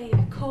was a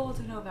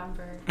cold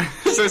November.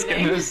 So I was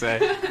going to say.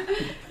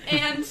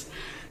 And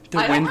The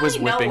I don't wind was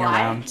really know whipping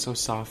why. around so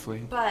softly.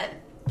 But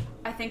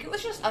I think it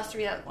was just us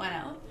 3 that went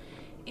out,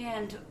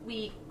 and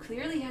we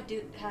clearly had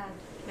been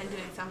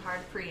doing some hard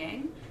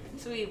preying.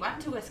 So we went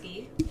to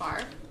whiskey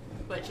bar,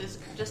 which is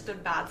just a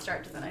bad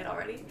start to the night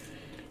already,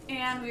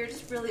 and we were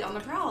just really on the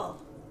prowl.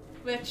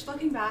 Which,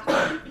 looking back,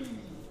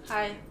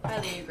 highly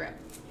regret.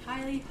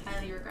 Highly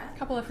regret. A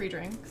couple of free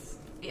drinks.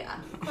 Yeah.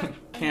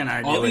 Can't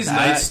argue All with these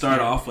that. nights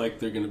start off like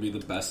they're gonna be the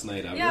best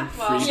night ever. Yeah,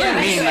 well, Free yeah,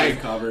 drinks, I mean, free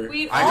like, cover.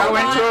 We I all go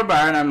into got- a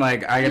bar and I'm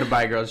like, I gotta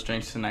buy girls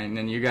drinks tonight, and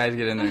then you guys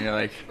get in there and you're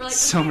like, We're like,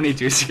 so many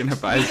dudes are gonna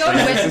buy We this go to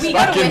drink. whiskey, This we is go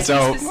to fucking whiskey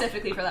dope.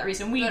 specifically for that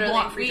reason. We Literally,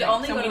 want free we drinks.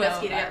 only and go to we know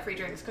whiskey to that. get free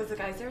drinks because the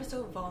guys there are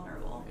so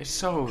vulnerable. It's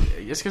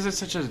because it's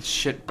such a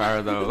shit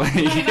bar though. Like,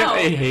 I know.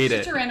 I hate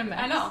It's it. a random mess.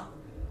 I know.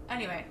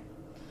 Anyway,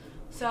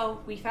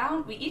 so we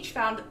each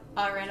found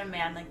a random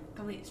man, like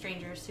complete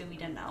strangers who we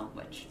didn't know,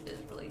 which is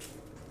really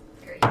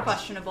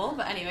questionable.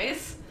 But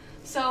anyways,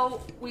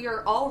 so we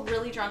were all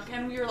really drunk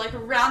and we were like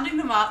rounding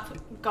them up.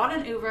 Got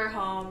an Uber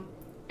home.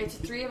 It's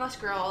 3 of us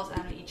girls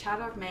and we each have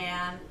a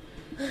man.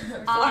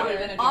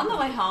 On the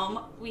way home,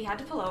 we had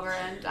to pull over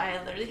and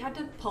I literally had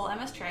to pull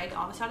Emma's Treg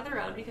on the side of the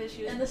road because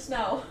she was In the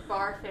snow.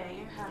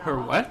 barfing her head Her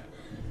off. what?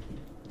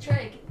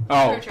 Treg.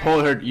 Oh, Her trig. pull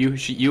her.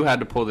 You had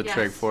to pull the Yes.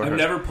 trig for I've her.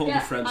 never pulled Yeah,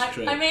 a French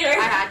trick. I made I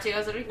her. had to. I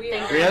was literally We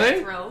fingering Really?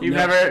 her throat.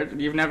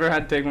 You've never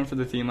had to take one for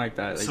the theme like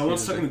that. Like,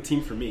 Someone's Jesus, stuck in like- the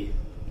team for me.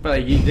 But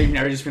like you've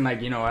never just been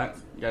like, you know what?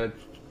 You gotta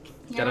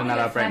Yeah, nut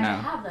up right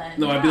now.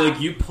 No, I'd be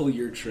like, you pull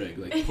your trig.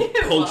 Like,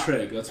 pull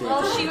trig. That's what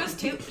Well, I she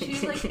was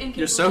like incapable.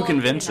 You're so of doing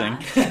convincing.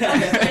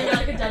 that. You're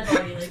like a dead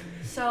body. Like,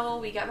 So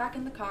we get back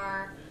in the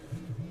car,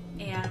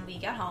 and we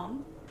get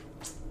home.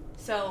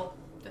 So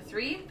the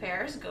 3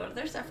 pairs go to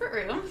their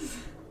separate rooms.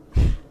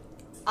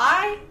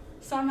 I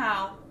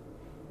somehow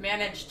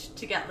managed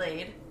to get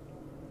laid.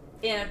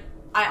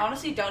 I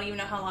honestly don't even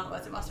know how long it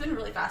was. It must have been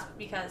really fast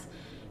because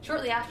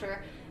shortly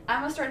after,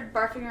 Emma started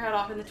barfing her head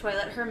off in the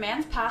toilet. Her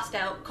man's passed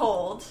out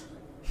cold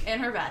in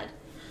her bed.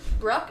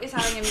 Brooke is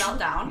having a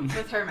meltdown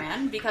with her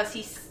man because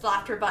he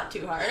slapped her butt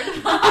too hard.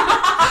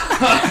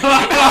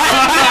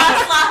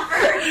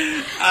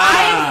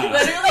 I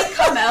literally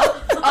come out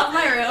of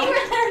my room.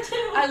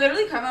 I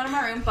literally come out of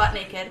my room butt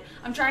naked.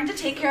 I'm trying to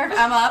take care of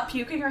Emma,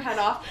 puking her head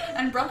off,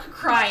 and Brooke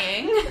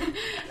crying.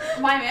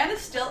 My man is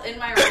still in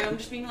my room,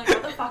 just being like,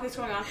 what the fuck is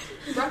going on?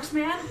 Brooke's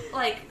man,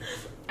 like,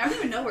 I don't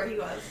even know where he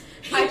was.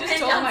 I just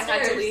told him I had to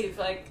downstairs. leave.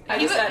 Like, I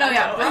He just was, said, no, "I'm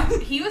yeah, going."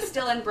 Brooke, he was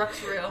still in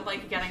Brooke's room,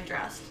 like, getting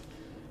dressed.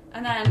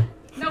 And then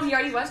No, he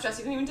already was dressed.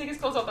 He couldn't even take his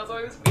clothes off. That's why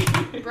he was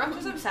weak. Brooke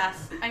was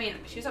obsessed. I mean,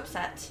 she was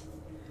upset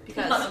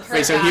because her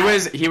Wait, so guy,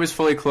 he was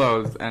fully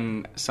clothed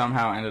and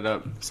somehow ended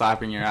up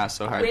slapping your ass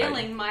so hard. that-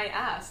 Wailing my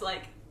ass,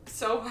 like,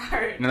 so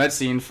hard. You know that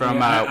scene from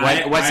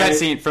Yeah, what's that I-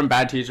 scene from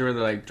Bad Teacher where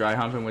they're like dry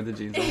humping with the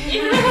jeans on? Yeah.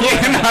 You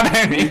know what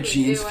I Your mean?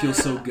 jeans feel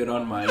so good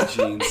on my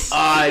jeans.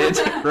 Ah,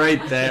 it's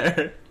right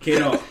there. Okay,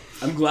 no,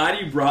 I'm glad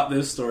you brought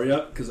this story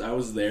up because I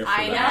was there for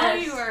I know that.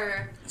 Yes. you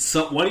were.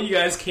 So, one of you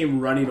guys came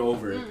running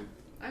over.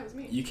 That was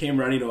me. You came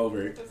running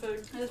over. It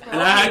was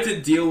And I had to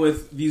deal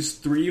with these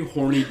 3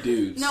 horny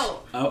dudes.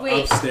 No, up,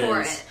 wait upstairs.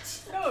 for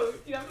it. No,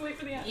 you have to wait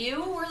for the end.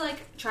 You were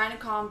like trying to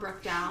calm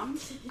Brooke down.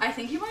 I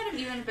think you might have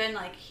even been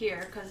like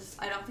here because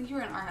I don't think you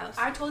were in our house.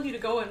 I told you to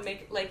go and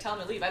tell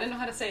him to leave. I didn't know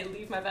how to say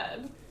leave my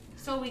bed.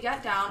 So we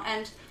got down,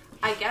 and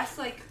I guess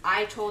like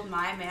I told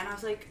my man, I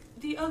was like,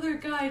 the other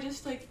guy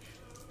just like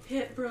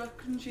hit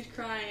Brooke and she's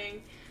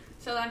crying.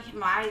 So then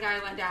my guy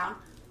went down.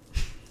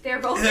 They're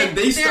both And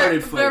they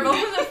started They're fighting.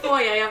 both in the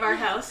foyer of our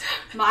house.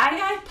 My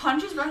guy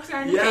punches Brooke's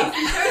guy in the Yeah. face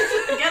and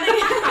starts getting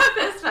in a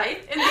fist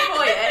fight in the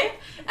foyer.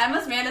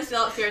 Emma's man is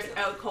still upstairs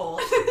out cold.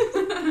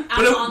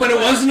 But it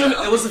wasn't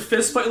it was a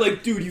fist fight.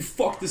 Like, dude, you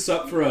fucked this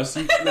up for us.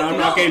 Now I'm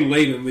not getting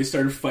laid, and they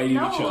started fighting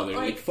No, each other. like,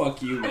 Like,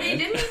 fuck you, They man.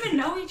 didn't even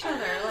know each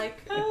other.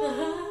 Like,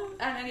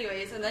 and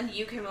anyways, and then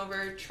you came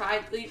over,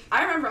 tried.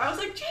 I remember I was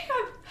like,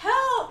 Jacob,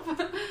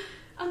 help!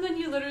 And then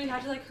you literally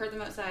had to like herd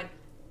them outside.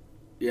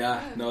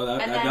 Yeah, no,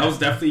 that And then- that was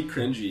definitely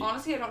cringy.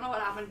 Honestly, I don't know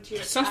what happened to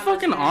you. Sounds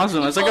fucking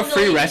awesome. It's like a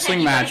free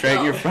wrestling match right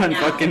in your front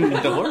fucking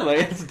door.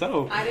 Like, it's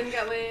dope. I didn't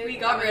get laid. We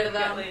got rid of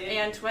Get them laid.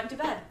 and went to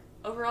bed.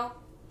 Overall,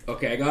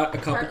 Okay, I got a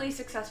couple. partly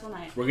successful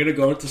night. We're gonna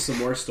go into some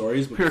more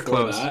stories, but We were before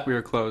close. that, We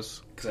were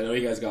close. because I know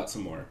you guys got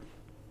some more.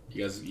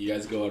 You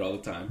guys go out all the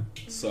time.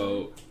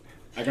 So,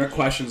 I got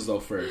questions though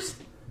first.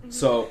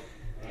 So,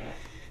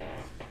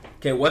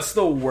 okay, what's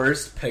the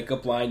worst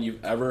pickup line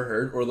you've ever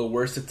heard, or the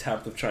worst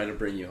attempt of trying to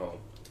bring you home?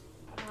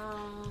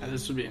 Yeah,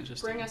 this would be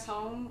interesting. Bring us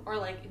home or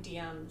like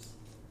DMs.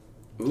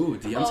 Ooh,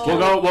 DMs.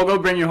 Oh. We'll go.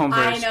 Bring you home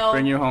I first. know.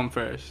 Bring you home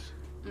first.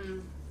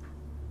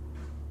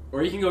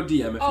 Or you can go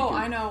DM if Oh, you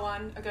can. I know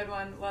one. A good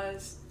one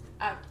was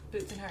at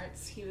Boots and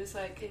Hearts. He was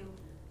like,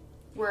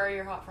 "Where are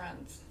your hot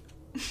friends?"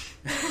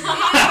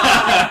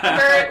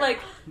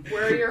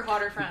 Where are your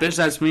hotter friends? Bitch,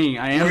 that's me.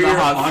 I am Where the are your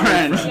hot hotter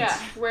friend. friends? Yeah,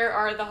 where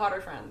are the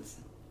hotter friends?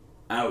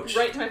 Ouch.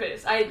 Right to my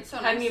face. I So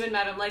hadn't nice. even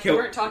met him. Like, Okay, we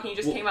weren't talking. He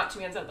just well- came up to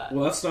me and said that.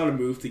 Well, that's not a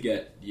move to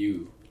get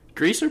you.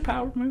 Grease or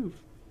power move?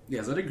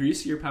 Yeah, is that a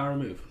greasy or power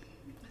move?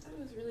 I thought it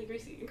was really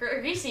greasy.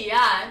 Greasy,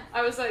 yeah.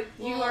 I was like,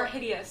 you Well, are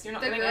hideous. You're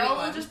not The letting girl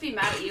anyone. will just be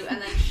mad at you, and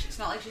then it's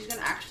not like she's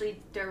gonna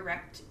actually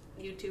direct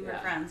you to her Yeah.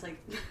 friends. Like,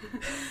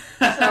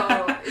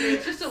 so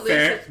it's just a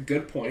Fair. loose.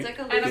 Good point. It's like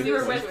a And loose we were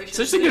with- situation. It's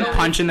just a good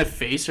punch in the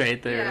face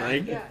right there. Yeah.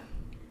 Like, Yeah.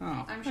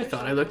 oh, I'm I sure thought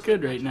I someone looked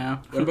good right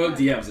now. What about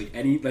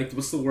DMs? Like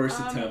what's the worst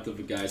attempt of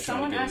a guy trying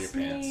Someone to get in your asked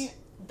pants? me.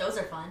 Those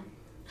are fun.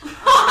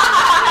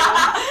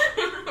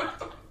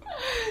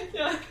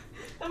 Yeah,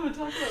 I'm gonna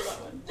talk about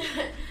that one.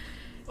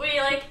 We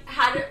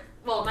had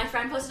my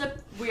friend posted a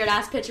weird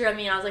ass picture of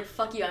me, and I was like,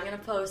 "Fuck you! I'm gonna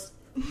post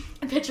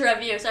a picture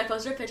of you." So I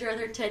posted a picture of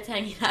her tits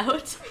hanging out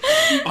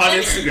On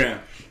Instagram.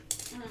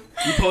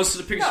 You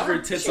posted a picture of her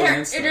tits on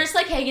They're Insta. just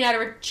like hanging out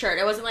of her shirt.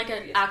 It wasn't like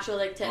an actual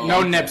like tit. No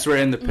okay. nips were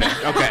in the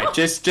pic. Okay,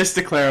 just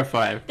to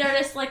clarify. They're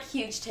just like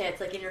huge tits,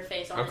 like in your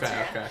face on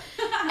Instagram. Okay.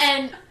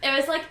 And it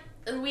was like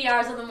wee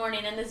hours of the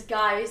morning, and this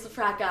guy, he's the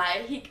frat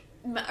guy, he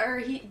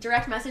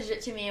direct messaged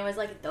it to me and was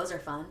like, "Those are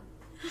fun."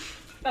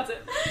 That's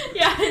it.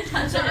 Yeah,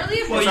 that's it.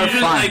 Really, Well, Those you are just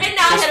fun. like. And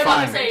now I Just hit him up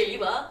and fun. say, "Are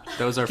you up?"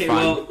 Those are Okay, fun.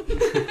 well,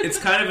 it's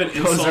kind of an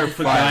Those insult are if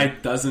a fun. guy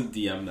doesn't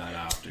DM that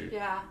after.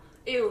 yeah.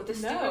 Ew, the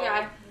stupid No.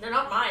 guy. They're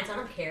not mine, so I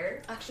don't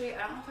care. Actually, I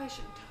don't know if I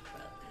should talk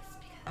about this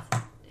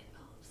because it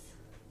involves.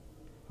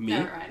 Me?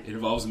 Never mind. It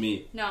involves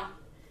me. No.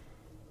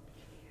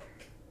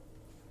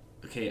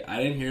 Okay, I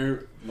didn't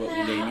hear what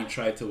Amy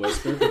tried to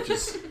whisper, but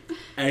just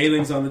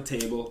anything's on the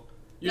table.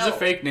 Use No. a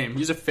fake name.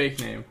 Use a fake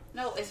name.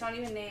 No, it's not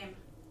even name.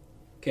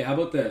 Okay, how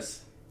about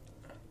this?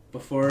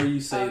 Before you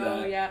say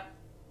Oh that, yeah.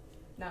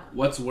 No.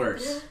 what's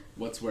worse?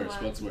 What's worse?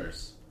 What? What's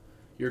worse?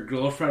 Your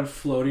girlfriend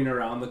floating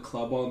around the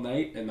club all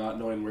night and not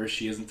knowing where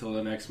she is until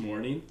the next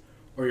morning?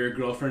 Or your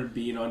girlfriend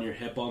being on your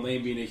hip all night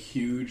and being a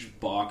huge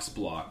box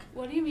block?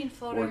 What do you mean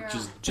floating Or around?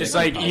 Just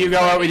big like you go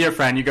out with your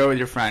friend,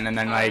 and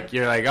then like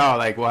you're like, oh,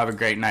 like we'll have a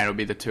great night. It'll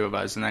be the two of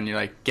us, and then you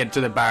like get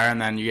to the bar,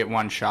 and then you get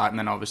one shot, and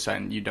then all of a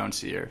sudden you don't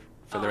see her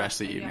for the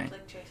rest of the You have evening. to,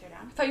 like, chase her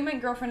down. I thought you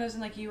meant girlfriend as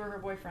in like you were her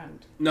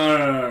boyfriend.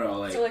 No.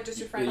 Like, So, like, just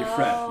your friend? Your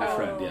friend, Oh. your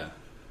friend, yeah.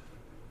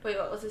 Wait,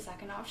 what was the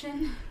second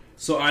option?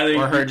 So either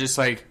Or her just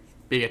like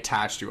being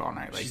attached to you all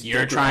night. Like She's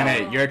you're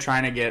different.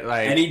 trying to get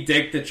like any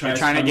dick that tries you're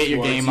trying to come get your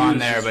towards game you on is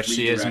there, just but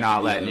she is redirected not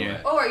the letting other you.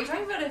 way. Oh, are you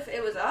talking about if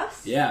it was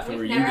us? Yeah, if it We've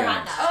were you never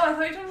had guys. that. Oh, I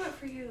thought you were talking about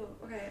for you.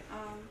 Okay,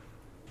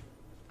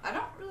 I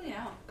don't really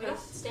know. We don't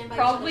 'cause stand by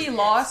Probably each other's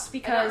lost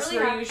because I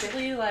don't really we're have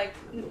usually like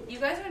you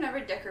guys are never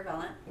dick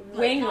repellent.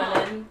 wing no.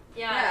 women.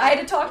 Yeah. I had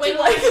to talk Wing to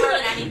like women more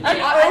than anything.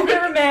 an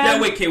older man. Yeah,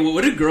 wait, okay,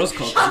 what do girls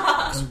call it?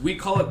 Because we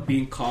call it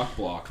being cock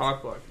blocked.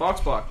 cock block,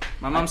 box block.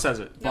 My mom says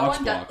it. No Box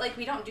one block. does, like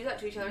we don't do that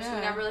to each other, so we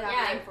Yeah. never really have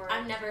a name for it.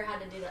 I've never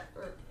had to do that.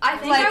 I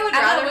think Like I would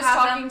Emma rather was have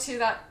talking them. to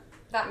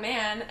that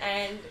man,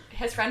 and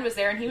his friend was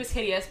there, and he was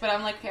hideous. But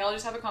I'm like, okay, I'll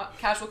just have a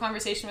casual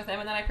conversation with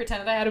him, and then I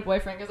pretended I had a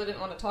boyfriend because I didn't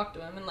want to talk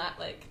to him, and that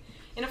like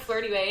in a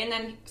flirty way. And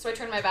then so I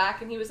turned my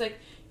back, and he was like,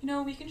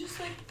 we can just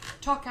like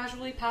talk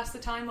casually, pass the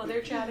time while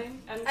they're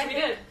chatting, and I we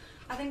think- did.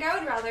 I think I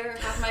would rather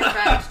have my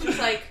friends just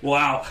like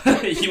Wow,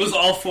 he was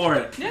all for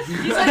it. Yeah,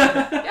 he's like,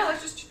 yeah,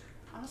 let's just.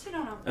 honestly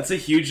don't know. That's a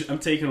huge. I'm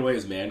taking away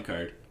his man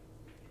card.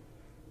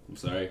 I'm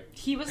sorry.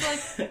 He was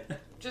like,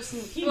 just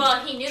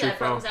Well, he knew True that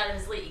Brooke was out of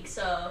his league,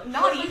 so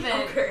not Like, even.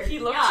 awkward. He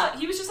looked. Yeah. Like,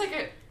 he was just like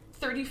a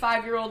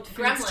 35-year-old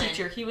foods Gremlin.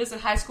 teacher. He was a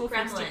high school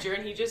foods Gremlin. teacher,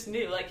 and he just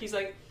knew. Like he's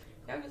like,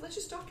 yeah, let's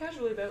just talk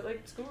casually about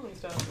like school and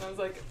stuff. And I was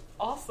like,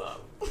 awesome.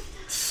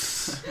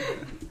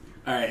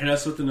 All right, hit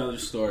us with another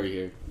story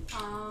here.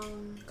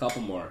 Um, A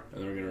couple more,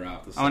 and then we're gonna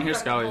wrap this. I want to up.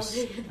 hear Scully's.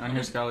 I want to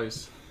hear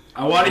Scully's.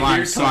 I want to hear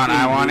Come something.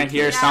 on, I want to new.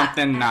 hear Yeah,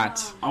 something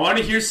nuts. I want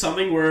to hear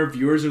something where our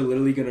viewers are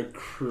literally gonna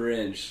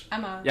cringe.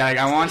 Emma. Yeah, like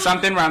I want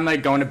something where I'm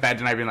like going to bed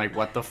and I've been like,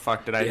 what the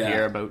fuck did I Yeah.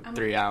 hear about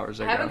 3 hours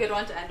I ago? have a good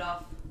one to end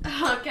off.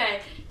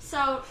 Okay,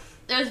 so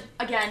it was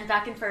again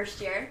back in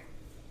first year,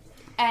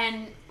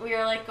 and we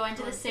were like going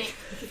to the St.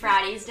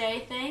 Fratty's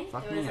Day thing.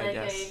 Fuck It was me, I like a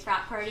guess.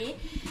 frat party,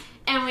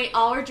 and we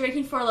all were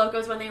drinking Four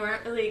Locos when they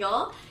weren't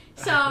illegal.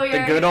 So we The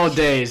were good old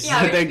days.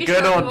 Yeah, The we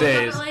good woke old up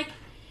days. At like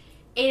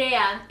 8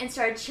 a.m. and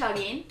started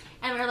chugging,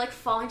 and we were like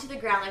falling to the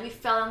ground, like we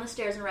fell down the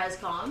stairs in res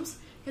comms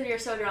because we were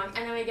so drunk.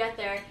 And then we get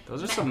there.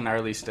 Those are some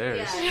gnarly stairs.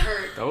 Yeah, it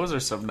hurt. Those are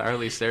some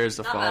gnarly stairs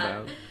to Not fall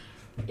bad. down.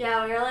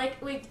 Yeah, we were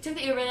like, we took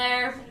the Uber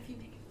there.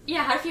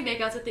 Yeah, had a few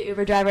makeouts with the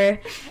Uber driver.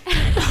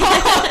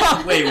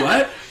 Wait,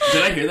 what?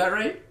 Did I hear that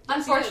right?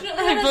 Unfortunately,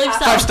 I believe so.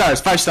 5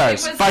 stars. 5 It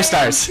stars. was 5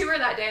 stars. tour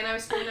that day, and I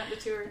was filling up the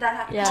tour.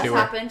 that Yeah. has Tour.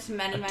 happened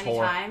many, many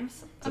tour.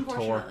 times. a tour.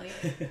 Unfortunately.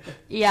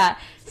 Yeah.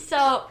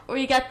 So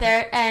we get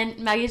there, and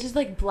Maggie's just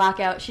like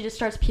blackout. She just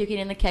starts puking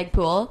in the keg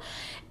pool.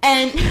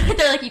 And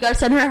they're like, you gotta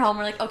send her home.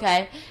 We're like,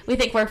 okay. We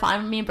think we're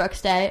fine. Me and Brooke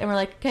stay. And we're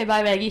like, okay,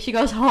 bye, Maggie. She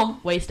goes home,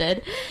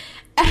 wasted.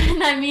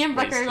 And then me and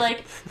Brooke are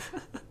like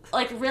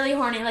really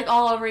horny, like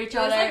all over each It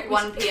was other. like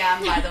 1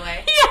 p.m., by the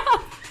way.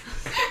 Yeah.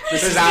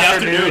 This is the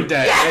afternoon afternoon.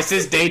 day. Yes.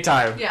 This is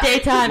daytime. Yeah.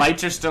 Daytime.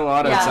 Lights are still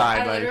on Yeah.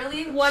 outside. I Like,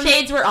 literally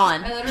Shades were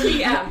on. I literally,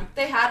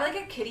 they had like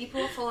a kiddie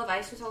pool full of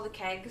ice with all the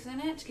kegs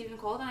in it to keep them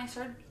cold, and I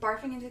started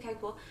barfing into the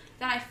keg pool.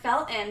 Then I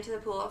fell into the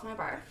pool of my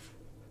barf.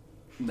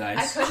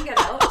 Nice. I couldn't get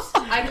out.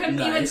 I couldn't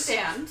even Nice.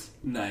 stand.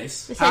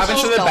 Nice. This happens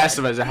is to the so best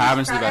of us. It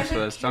happens to the These best of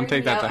guys, us. like, Don't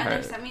take carried that me to out, And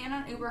heart. they sent me in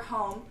an Uber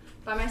home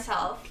by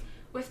myself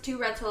with 2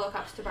 red Solo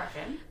cups to barf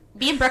in.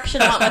 Me and Brooke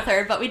should have went with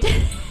her, but we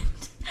didn't.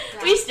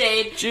 Yeah. We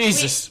stayed.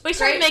 Jesus. We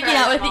started Great making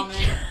out with friends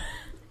each.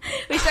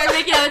 We started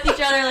making out with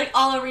each other, like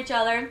all over each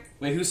other.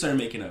 Wait, who started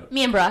making out?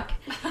 Me and Brooke.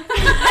 And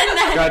You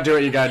then gotta do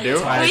what you gotta do.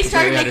 I we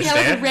started completely making out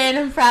with understand.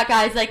 random frat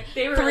guys, like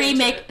They were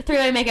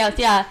three-way makeouts,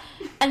 yeah.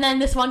 And then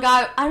this one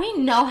guy, I don't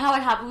even know how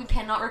it happened. We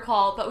cannot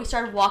recall, but we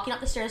started walking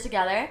up the stairs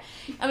together,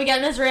 and we get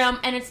in this room,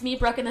 and it's me,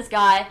 Brooke, and this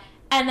guy.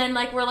 And then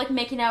like we're like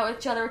making out with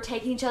each other, we're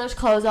taking each other's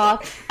clothes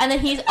off, and then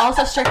he's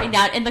also stripping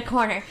down in the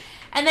corner.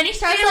 And then he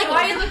starts like,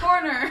 why in the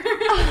corner?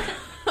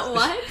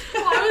 what?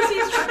 Why was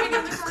he stripping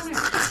in the corner?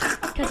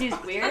 Because he's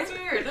weird. That's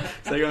weird.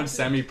 It's like going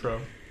semi-pro.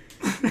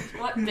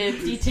 What bib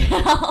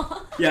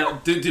detail? Yeah,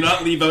 do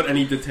not leave out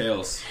any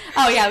details.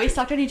 Oh yeah, we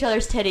sucked on each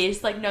other's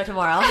titties like no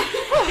tomorrow. We were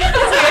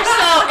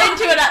so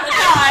into it at the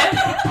time.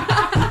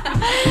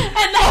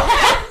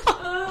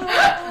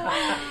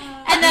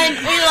 and then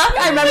we left.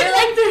 I remember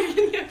like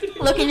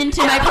looking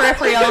into my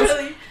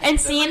peripherals and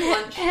seeing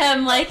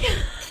him like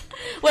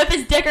whip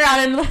his dick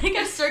around in like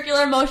a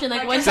circular motion,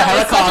 like when It's a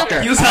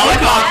helicopter. He was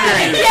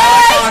helicoptering.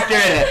 Yes! Helicopter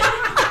in it.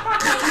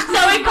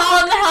 So we call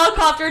him the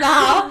helicopter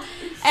now.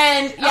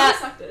 And I yeah,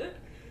 sucked it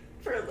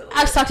for a little.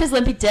 I sucked his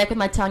limpy dick with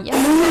my tongue. Yeah.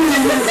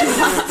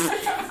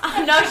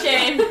 No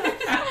shame. Then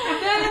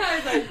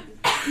I was like,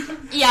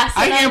 Yes.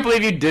 I can't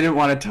believe you didn't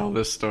want to tell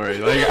this story.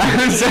 Like,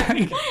 I'm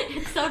saying.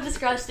 It's so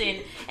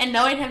disgusting. And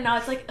knowing him now,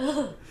 it's like,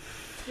 ugh.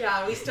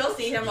 Yeah, we still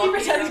see him. he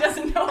pretends he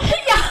doesn't know.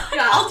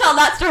 Yeah, I'll tell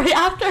that story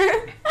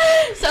after.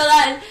 So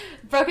then,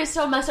 Brooke is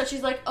so messed up.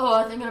 She's like, oh,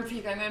 I think I'm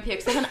gonna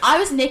puke. So then I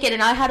was naked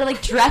and I had to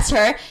like dress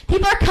her.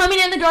 People are coming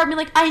in the door and being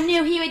like, I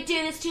knew he would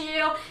do this to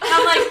you. And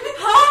I'm like,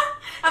 huh?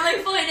 I'm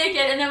like fully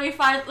naked, and then we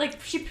find like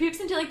she pukes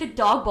into like the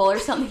dog bowl or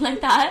something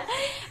like that.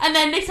 And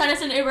then they send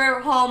us an Uber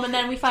home, and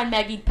then we find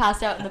Maggie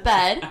passed out in the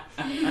bed.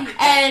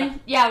 And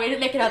yeah, we didn't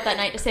make it out that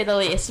night to say the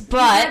least. We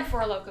But had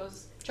 4 locos.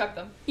 Chug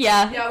them.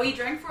 yeah. Yeah, we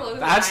drank for a little.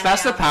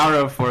 That's the power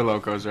of Four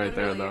Locos right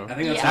there, though. I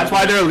think that's, Yeah. That's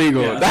why they're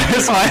illegal. Yeah.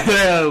 That's why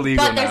they're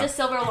illegal But there's now. a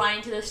silver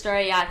lining to this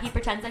story. Yeah, he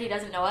pretends that he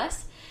doesn't know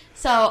us.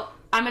 So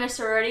I'm in a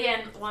sorority,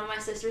 and one of my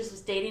sisters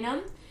was dating him.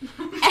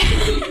 And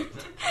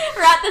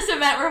we're at this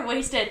event, we're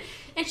wasted,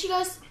 and she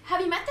goes, "Have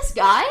you met this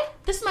guy?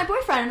 This is my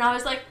boyfriend." And I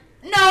was like,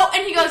 "No."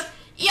 And he goes,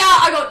 "Yeah."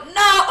 I go,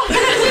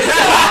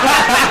 "No."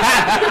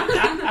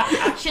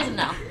 She doesn't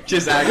know.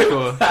 Just act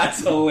cool. That's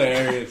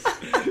hilarious.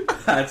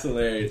 That's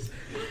hilarious.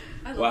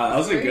 Wow, that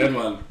was a good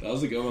one. That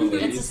was a good one, It's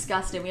ladies.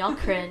 disgusting. We all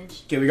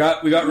cringe. Okay, we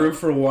got room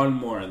for one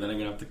more, and then I'm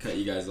gonna have to cut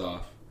you guys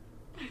off.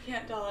 I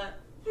can't tell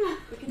it.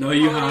 No,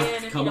 you Call it in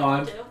have. if Come you don't on.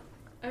 want to.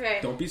 Okay.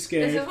 Don't be This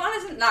scared. one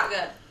isn't not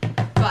good,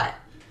 but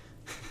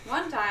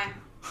one time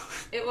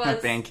it was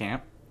At band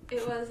camp.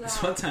 it was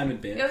It's one time in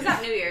band. it was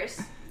at New Year's.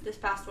 This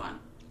past one,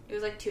 it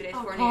was like 2 days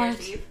Oh, before God. New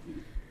Year's Eve,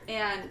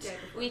 and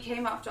we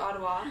came up to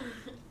Ottawa,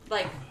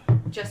 like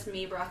just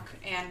me, Brooke,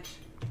 and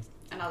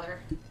another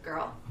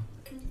girl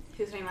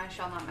whose name I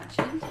shall not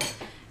mention,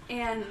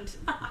 and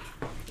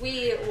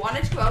we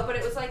wanted to go out, but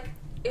it was like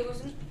it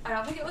wasn't. I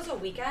don't think it was a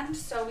weekend,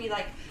 so we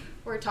like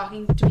were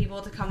talking to people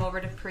to come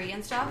over to pre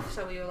and stuff.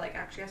 So we were like,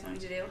 actually, have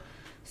something to do.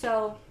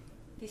 So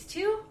these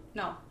two,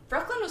 no,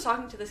 Brooklyn was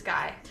talking to this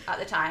guy at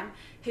the time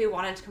who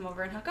wanted to come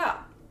over and hook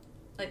up,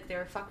 like they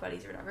were fuck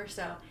buddies or whatever.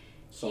 So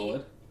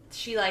Solid.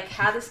 she like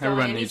had this going,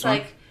 Everyone and needs he's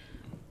like,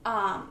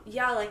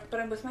 yeah, like, but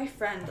I'm with my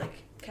friend.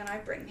 Like, can I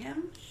bring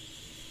him?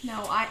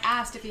 No, I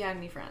asked if he had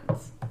any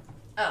friends.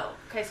 Oh,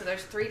 okay. So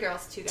there's 3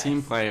 girls, 2 guys.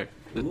 Team player.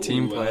 The Ooh,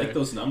 team I player. like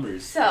those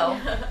numbers. So,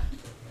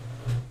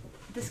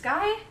 this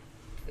guy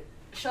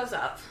shows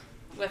up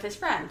with his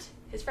friend.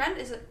 His friend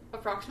is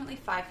approximately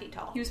 5 feet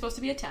tall. He was supposed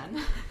to be a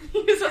 10.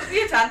 He was supposed to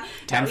be a 10.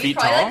 10 He's feet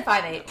probably tall? like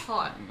 5'8".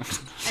 Hot.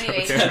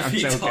 Anyways, Okay, 10 I'm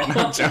feet joking.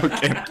 tall. I'm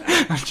joking.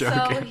 I'm so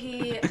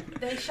joking.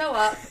 they show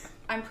up.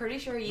 I'm pretty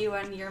sure you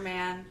and your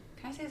man.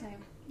 Can I say his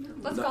name?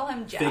 Let's call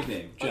him Jeff. Fake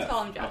name. Let's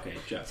call him Jeff. Okay,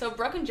 Jeff. So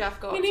Brooke and Jeff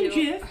go My up name's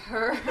to Jeff.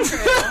 her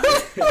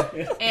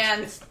room,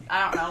 and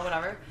I don't know,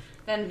 whatever.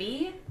 Then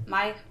me,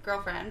 my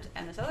girlfriend,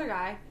 and this other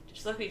guy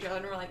just look at each other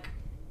and we're like,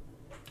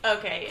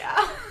 okay,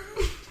 yeah,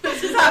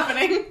 this is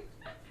happening.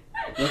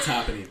 What's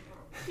happening?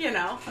 You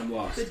know, I'm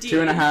lost. the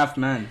deal. 2.5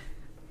 men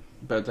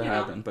about to You know.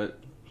 happen, but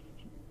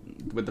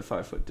with the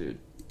 5-foot dude.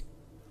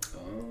 Oh.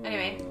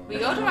 Anyway, we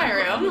go to my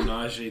room.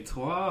 Ménage à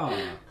trois.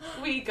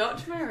 We go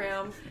to my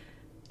room,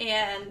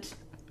 and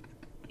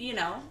you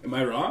know. Am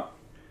I wrong?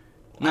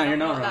 No, I you're don't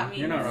know not what that wrong.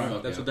 You're means. not wrong.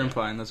 Okay, That's what they're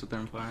implying. That's what they're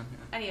implying.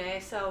 Yeah. Anyway,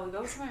 so we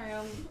go to my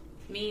room.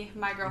 Me,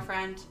 my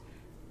girlfriend,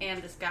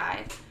 and this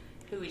guy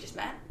who we just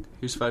met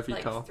Who's 5 feet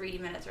like tall? 3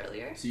 minutes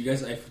earlier. So you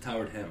guys Eiffel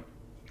Towered him.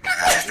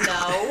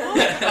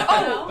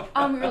 No.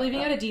 We were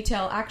leaving out a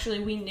detail. Actually,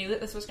 we knew that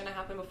this was going to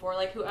happen before.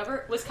 Like,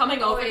 whoever was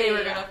coming Oh, over, yeah, they were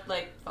yeah. going to,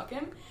 like, fuck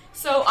him.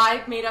 So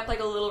I made up, like,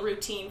 a little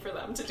routine for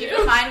them to Keep in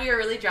do. mind we were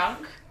really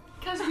drunk.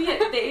 Because they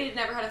had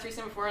never had a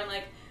threesome before, and,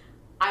 like,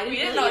 I We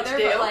didn't didn't know really what either,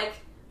 to do. but, like,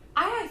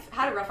 I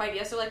had a rough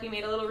idea, so, like, we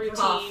made a little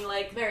routine,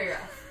 like... Very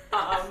rough.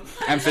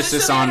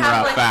 Emphasis so we on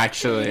have, rough, like,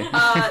 actually.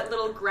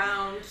 little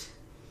ground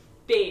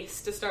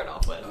base to start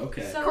off with.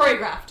 Okay. So-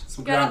 Choreographed.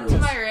 Some Get up ground to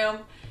rules. my room.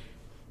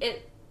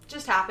 It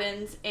just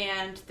happens,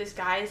 and this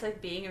guy is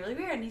like being really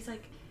weird, and he's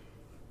like,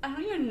 I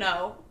don't even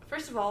know.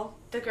 First of all,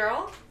 the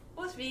girl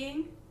was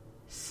being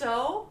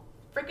so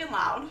freaking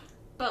loud.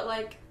 But,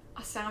 like,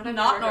 a sound I've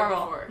Not never heard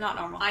normal. before. Not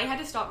normal. I had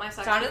to stop my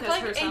sex Sounded because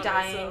like her a sound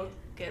dying was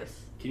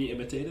goose. Can you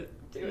imitate it? so...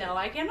 Do it. No,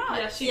 I cannot.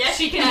 Yeah,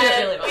 She can do it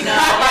really well. No,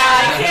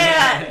 I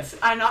can't.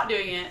 I'm not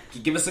doing it.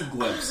 Give us a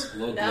glimpse. A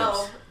little No,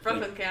 glimpse.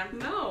 Brooklyn can.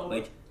 No.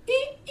 Like,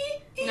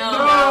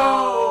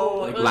 No.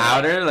 Like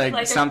Louder? Like,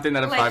 Like something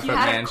that a like 5 you foot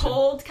had man a should.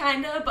 cold,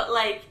 kind of, but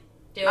like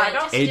Do it. I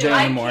don't. Just AJ do in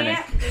it. the morning.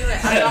 I can't do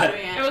it. I'm not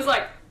doing it. it was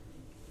like.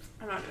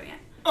 I'm not doing it.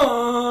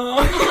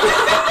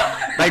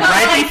 Like,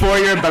 right before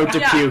you're about to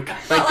Yeah. puke.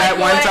 Like, Not that like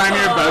one the time way-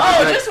 you're about Oh,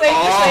 to be just like,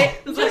 wait,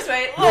 oh. just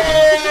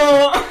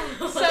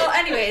wait. So,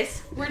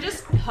 anyways, we're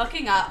just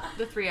hooking up,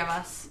 the three of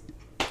us,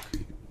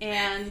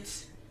 and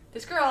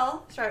this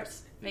girl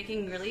starts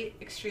making really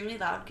extremely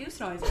loud goose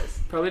noises.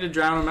 Probably to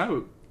drown him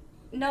out.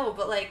 No,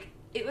 but like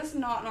it was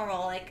not normal.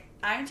 Like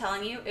I'm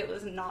telling you, it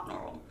was not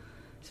normal.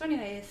 So,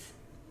 anyways,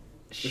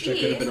 Wish I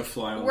could have been a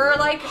fly on the we're wall.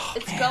 like,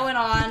 it's going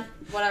on,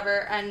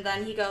 whatever, and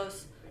then he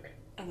goes,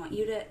 I want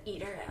you to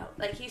eat her out.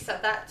 Like, he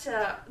said that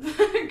to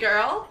the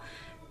girl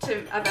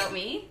about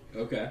me,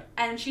 Okay.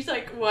 and she's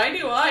like, why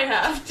do I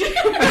have to?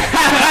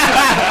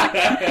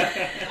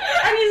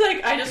 And he's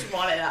like, I just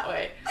want it that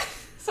way.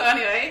 So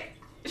anyway,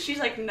 she's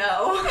like,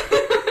 no.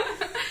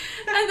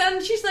 And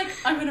then she's like,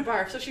 I'm gonna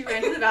barf. So she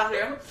ran to the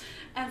bathroom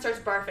and starts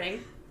barfing,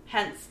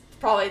 hence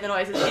probably the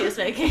noises she is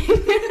making.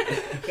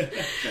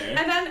 Fair.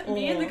 And then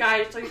me and the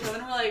guy just like, and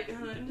we're like,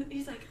 and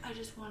he's like, I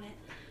just want it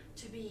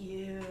to be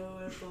you,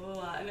 and blah, blah,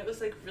 blah. And it was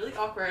like really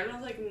awkward. And I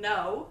was like,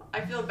 no,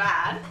 I feel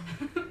bad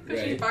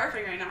because she's Right.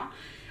 barfing right now.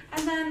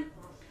 And then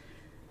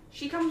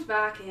she comes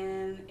back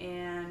in,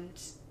 and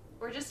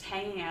we're just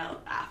hanging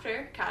out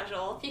after,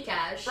 casual. Be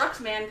cash. Brooke's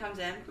man comes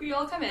in, We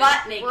all come in.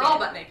 Butt naked. We're all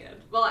butt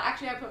naked. Well,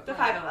 actually, I put the my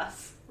five of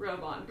us.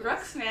 robe on.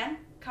 Brooke's man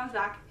comes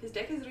back, his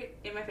dick is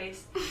in my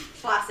face,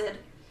 flaccid.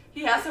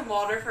 He has some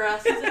water for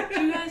us. He's like,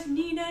 do you guys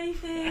need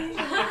anything?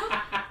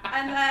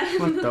 And then...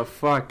 What the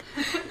fuck?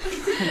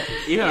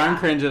 Even Yeah. I'm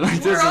cringing. Like,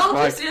 this We're is all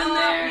fuck. just in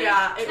there.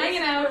 Yeah, it hanging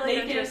was out really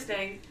naked.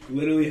 interesting.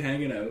 Literally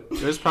hanging out.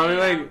 It was probably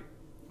like...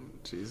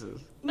 Jesus.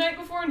 Night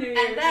before New Year's.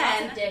 And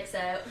then Lots of dicks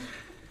out.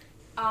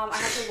 I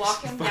had to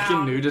walk him down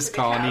Fucking nudist to the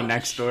colony couch.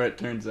 next door, it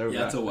turns out.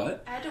 Yeah, to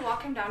what? I had to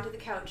walk him down to the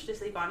couch to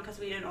sleep on because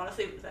we didn't want to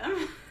sleep with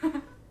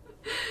him.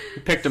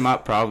 You picked him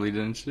up probably,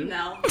 didn't you?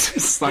 No.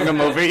 Slung him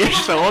over your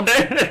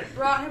shoulder.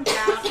 Brought him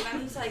down, and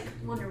then he's like,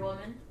 Wonder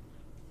Woman.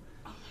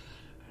 I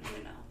don't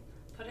even know.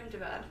 Put him to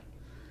bed.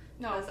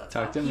 No, Because that's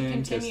Tucked all. him He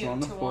in, kissed him continued on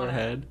the to wanna-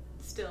 forehead.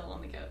 still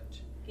on the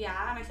couch.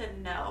 Yeah, and I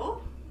said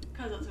no,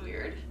 because it's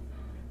weird.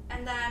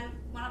 And then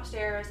went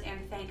upstairs,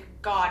 and thank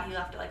God he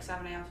left at like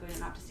 7 a.m. so we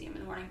didn't have to see him in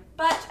the morning.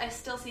 But I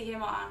still see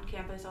him on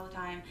campus all the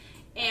time,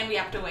 and we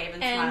have to wave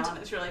and And, smile,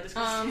 and it's really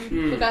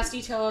disgusting. The best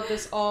detail of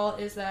this all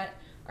is that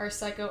our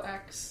psycho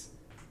ex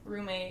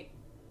roommate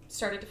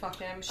started to fuck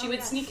him. She Oh, would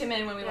yes. sneak him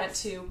in when we went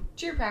Yes. to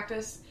cheer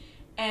practice,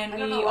 and I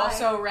we don't know why.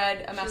 also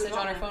read a She message was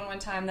on on her it. phone one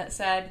time that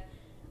said,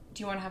 "Do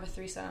you want to have a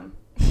threesome?"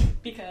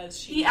 Because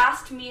she He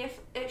asked me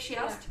if she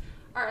asked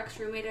our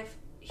ex-roommate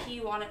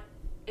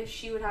if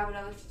she would have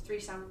another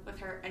threesome with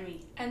her and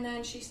me. and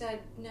then she said,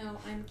 "No,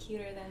 I'm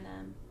cuter than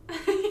them."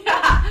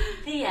 Yeah.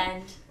 The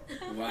end.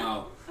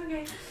 Wow.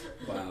 Okay.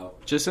 Wow.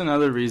 Just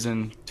another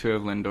reason to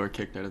have Lindor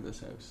kicked out of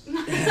this house.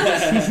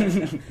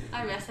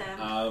 I miss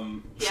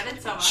him. He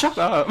added so much. Shut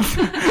up. I'm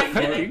Fuck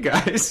kidding. you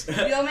guys.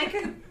 You'll make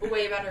a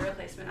way better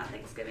replacement at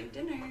Thanksgiving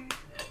dinner.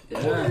 Yeah,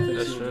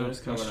 That's true. That's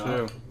coming That's up.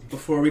 true.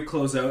 Before we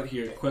close out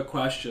here, quick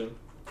question.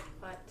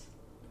 But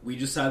We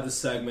just had the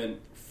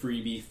segment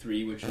Freebie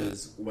 3, which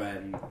is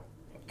when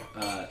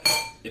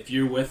if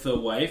you're with a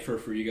wife, or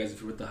for you guys, if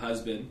you're with the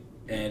husband,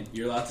 and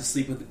you're allowed to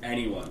sleep with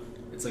anyone.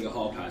 It's like a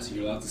hall pass.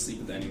 You're allowed to sleep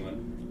with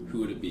anyone. who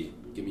would it be?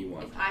 Give me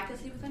one. If I could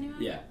sleep with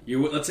anyone? Yeah.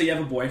 Let's say you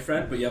have a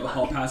boyfriend, but you have a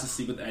hall pass to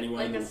sleep with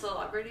anyone. Like a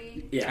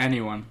celebrity? Yeah.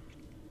 Anyone.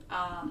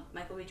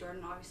 Michael B.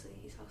 Jordan, obviously.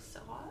 He's so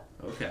hot.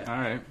 Okay. All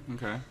right.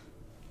 Okay.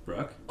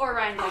 Brooke? Or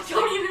Ryan Gosling.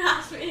 Don't even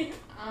ask me.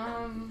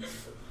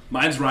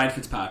 Mine's Ryan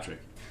Fitzpatrick.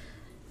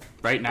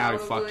 Right now,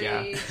 Probably fuck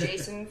yeah.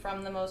 Jason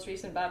from the most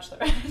recent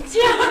Bachelorette.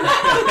 Yeah,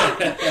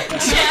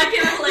 I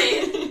can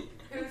relate.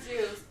 Who's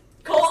yours?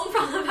 Colton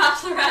from the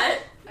Bachelorette.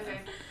 Okay.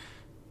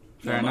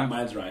 Fair enough.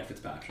 Mine's Ryan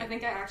Fitzpatrick. I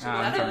think I actually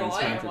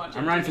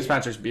I'm Ryan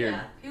Fitzpatrick's beard.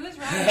 Yeah. Who is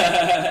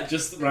Ryan?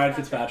 Just Ryan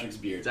Fitzpatrick's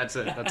beard. That's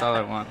it. That's all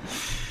I want.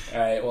 All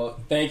right. Well,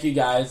 thank you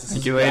guys. This Thank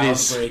is you,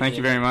 ladies. groundbreaking. Thank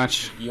you very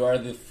much. You are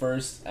the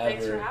first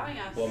Thanks for ever having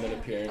us. woman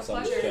appearance A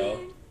on the pleasure. show.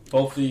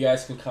 Hopefully, you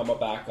guys can come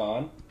back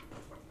on.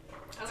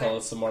 Okay. Tell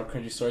us some more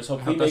cringy stories.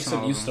 Hopefully, hope make that's some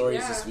all new of them. stories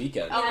Yeah. this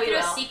weekend. Oh, we We do a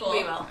will. sequel.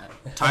 We will.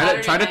 Try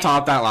to Saturday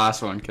top that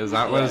last one because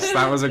that was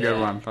a good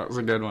Yeah. one. That was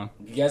a good one.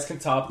 If you guys can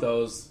top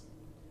those,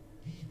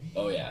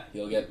 oh yeah,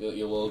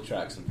 you will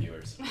attract some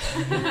viewers.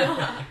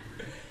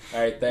 All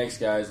right, thanks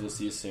guys. We'll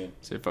see you soon.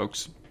 See you,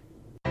 folks.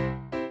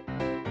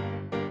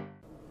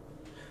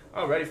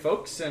 Alrighty,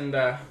 folks, and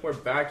we're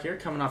back here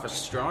coming off a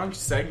strong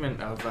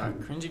segment of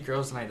Cringy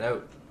Girls Night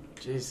Out.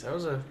 Jeez, that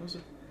was a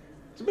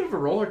bit of a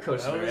roller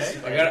coaster,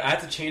 right? I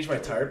had to change my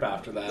tarp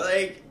after that.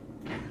 Like,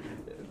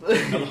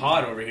 I'm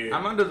hot over here.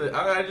 I'm under the.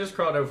 I just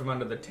crawled out from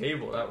under the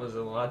table. That was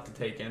a lot to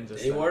take in.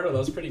 Just Eduardo, that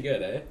was pretty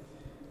good, eh?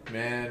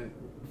 Man,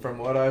 from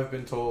what I've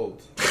been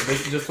told,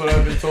 this is just what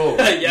I've been told.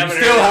 You You haven't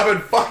still heard it.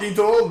 haven't fucking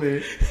told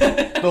me.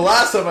 The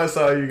last time I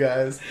saw you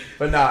guys,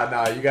 but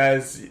you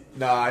guys,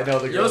 I know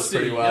the You'll girls see,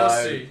 pretty well.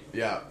 you'll see.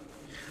 Yeah,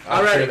 I'm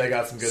Alright, sure they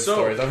got some good so-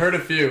 stories. I've heard a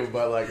few,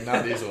 but like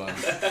not these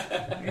ones.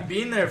 You've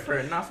been there for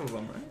enough of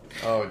them, right?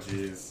 Oh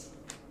jeez.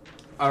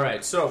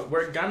 Alright, so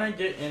we're gonna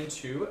get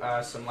into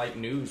some light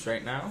news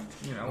right now.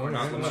 You know, we're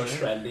not the most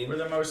trending. We're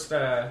the most.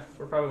 We're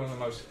probably one of the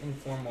most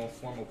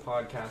formal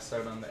podcasts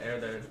out on the air.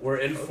 There. We're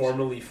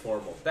informally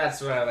formal.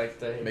 That's what I like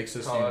to Makes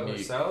us call unique.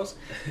 ourselves.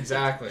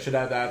 Exactly. Should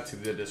add that to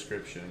the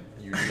description.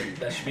 Unique.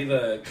 That should be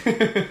the.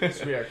 This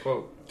should be our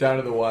quote, Down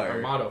to the our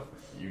wire. motto.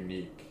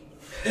 Unique.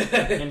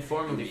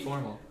 Informally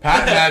formal.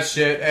 Patent that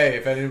shit. Hey,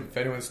 if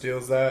anyone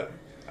steals that,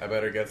 I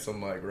better get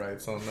some like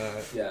rights on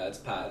that. Yeah, it's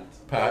patent.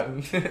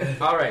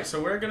 Patent. All right,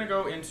 so we're gonna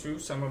go into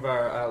some of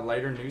our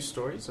lighter news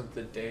stories of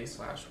the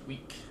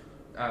day/week.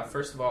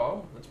 First of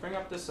all, let's bring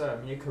up this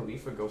Mia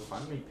Khalifa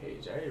GoFundMe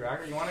page. Hey,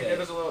 Racker, you want to Okay.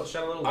 give us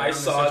shed a little light I on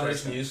saw the this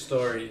situation? news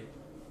story,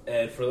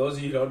 and for those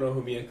of you who don't know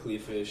who Mia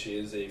Khalifa is, she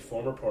is a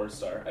former porn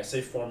star. I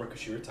say former because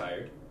she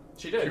retired.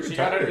 She did. She She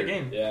got out of the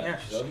retired. game. Yeah,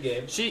 she's out of the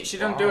game. She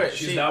didn't do it.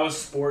 She's now a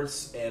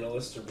sports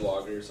analyst or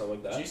blogger or something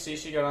like Did that. you see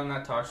she got on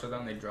that talk show?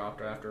 Then they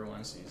dropped her after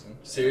one season.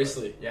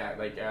 Seriously? Yeah,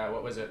 like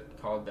what was it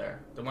called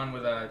there? The one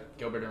with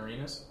Gilbert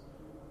Arenas.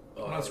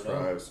 Oh, I'm I not don't know.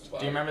 surprised. Wow.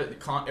 Do you remember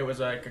it was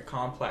like a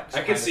complex? I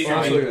kind can of see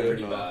her story. being Absolutely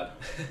pretty not.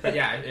 bad. But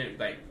yeah, it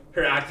like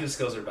Her acting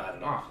skills are bad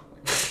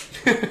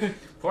enough.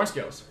 porn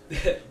skills.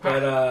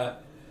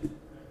 But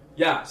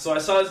yeah, so I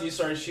saw this news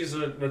story. She's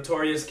a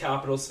notorious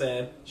Capitals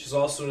fan. She's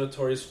also a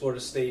notorious Florida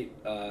State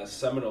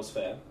Seminoles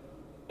fan.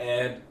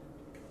 And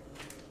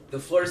the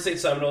Florida State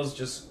Seminoles,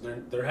 just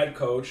their head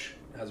coach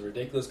has a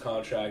ridiculous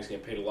contract. He's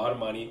getting paid a lot of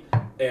money,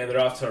 and they're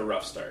off to a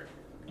rough start.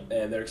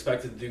 And they're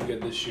expected to do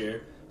good this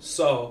year.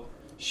 So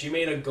she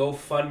made a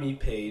GoFundMe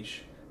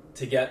page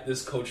to get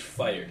this coach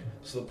fired.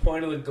 So the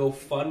point of the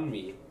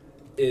GoFundMe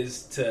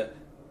is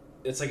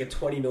it's like a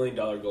 $20 million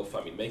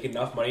GoFundMe. Make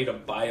enough money to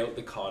buy out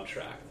the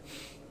contract.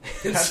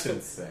 That's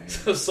insane.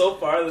 So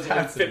far, there's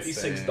only That's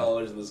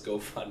 $56 in this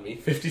GoFundMe.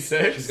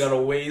 56. She's got a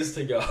ways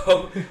to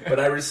go,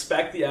 but I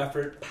respect the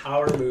effort.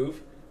 Power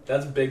move.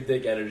 That's big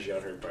dick energy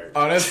on her part.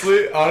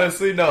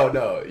 Honestly,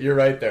 no, you're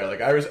right there.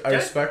 Like I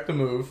respect the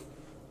move.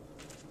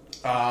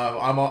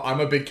 I'm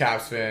a big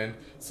Caps fan,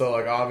 so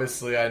like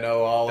obviously I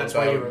know all That's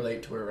about. why you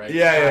relate to her, right?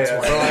 Yeah. That's So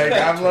why. like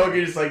I'm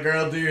Loki, just like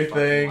girl, do your Fucking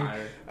thing.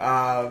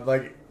 liar.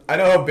 Like I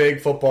know how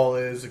big football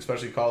is,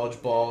 especially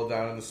college ball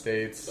down in the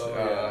States. Oh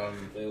yeah,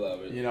 they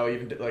love it. You know,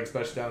 even like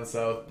especially down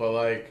south. But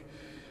like,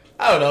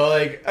 I don't know.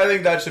 Like I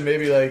think that should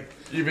maybe like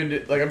even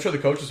like I'm sure the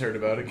coaches heard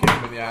about it, kick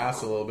him in the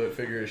ass a little bit,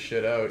 figure his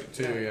shit out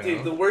too. You know.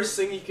 Dude, the worst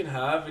thing you can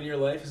have in your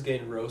life is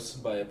getting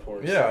roasted by a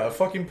porn star. Yeah, a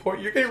fucking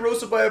point. You're getting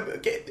roasted by a.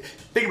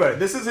 Think about it.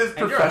 This is his And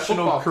you're a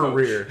professional football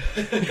career.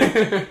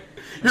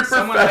 Your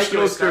Someone like you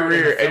professional was starting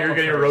career, to and you're film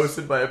getting first.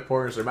 roasted by a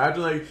porn star.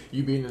 Imagine like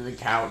you being an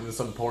accountant and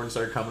some porn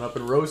star coming up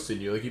and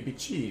roasting you. Like you'd be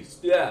cheesed.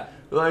 Yeah.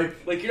 Like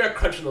You're not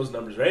crunching those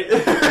numbers, right?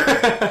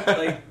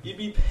 Like, you'd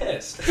be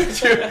pissed.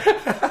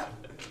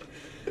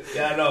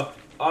 Yeah, no.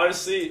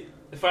 Honestly,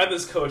 if I had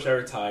this coach, I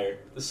retire.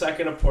 The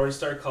second a porn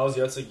star calls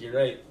you, it's like, you're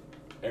right.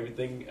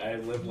 Everything I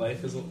live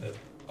life is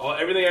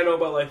everything I know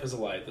about life is a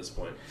lie at this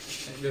point.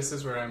 This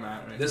is where I'm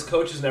at. Right? This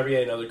coach is never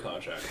getting another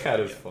contract. that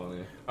is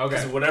funny. Okay.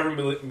 Because whatever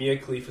Mia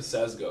Khalifa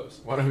says goes.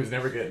 One who's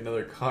never getting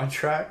another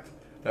contract.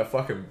 That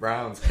fucking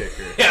Browns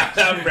kicker. Yeah,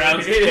 that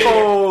Browns kicker.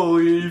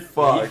 Holy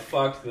fuck. He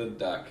fucked the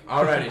duck.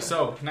 Alrighty,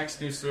 so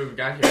next news story we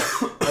got here.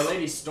 Our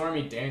lady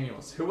Stormy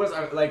Daniels, who was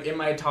like in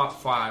my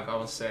top 5, I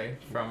will say,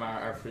 from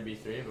our freebie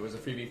 3. If it was a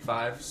freebie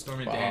 5,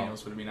 Stormy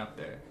Daniels would have been up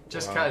there.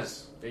 Just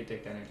because they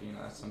take energy, you know,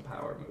 that's some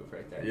power move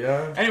right there.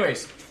 Yeah.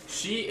 Anyways,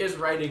 she is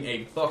writing a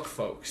book,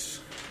 folks.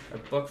 A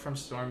book from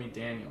Stormy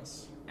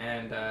Daniels.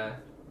 And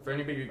for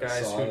anybody of you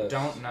guys who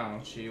don't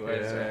know, she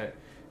was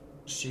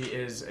she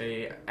is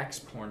a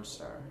ex-porn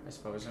star, I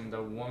suppose, and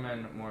the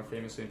woman more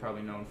famously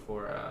probably known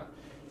for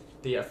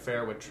the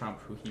affair with Trump,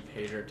 who he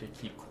paid her to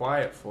keep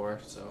quiet for,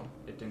 so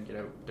it didn't get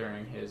out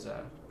during his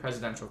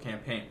presidential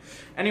campaign.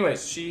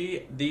 Anyways,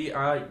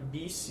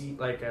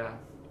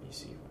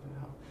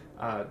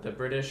 the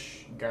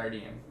British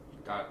Guardian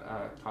got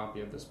a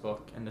copy of this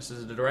book, and this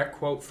is a direct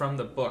quote from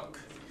the book,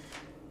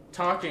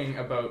 talking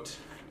about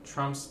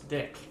Trump's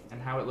dick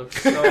and how it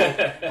looks so,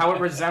 how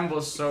it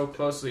resembles so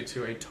closely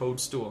to a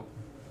toadstool.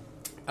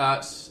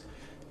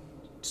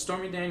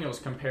 Stormy Daniels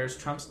compares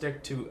Trump's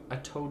dick to a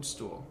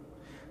toadstool.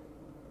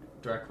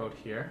 Direct quote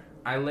here.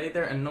 I lay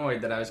there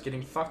annoyed that I was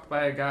getting fucked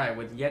by a guy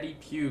with Yeti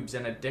pubes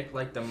and a dick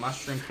like the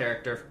mushroom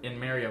character in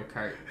Mario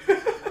Kart.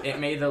 It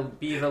may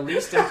be the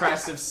least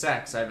impressive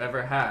sex I've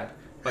ever had,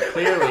 but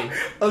clearly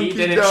he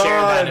didn't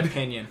share that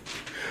opinion.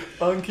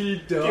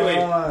 Unky Dawn. Okay,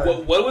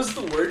 wait, what was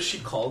the word she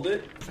called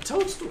it? A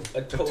toadstool.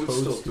 A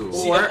toadstool.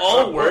 See, See,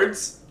 all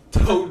words,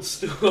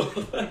 toadstool.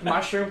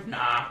 Mushroom?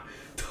 Nah.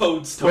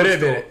 Toadstool. Wait a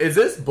minute. Is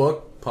this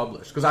book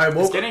published? Because I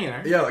woke It's getting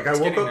there. Yeah, like I It's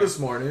woke getting up there. this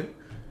morning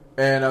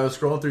and I was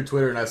scrolling through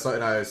Twitter and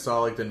I saw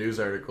like the news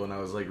article and I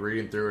was like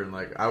reading through it and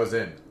like I was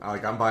in.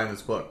 I'm buying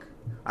this book.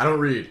 I don't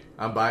read.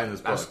 I'm buying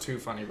this book. That's too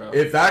funny, bro.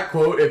 If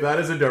that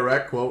is a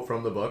direct quote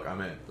from the book,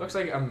 I'm in. Looks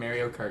like a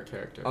Mario Kart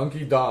character.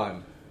 Unky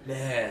Dawn.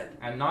 Man.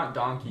 And not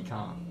Donkey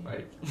Kong.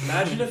 Like,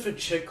 Imagine if a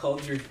chick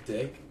called your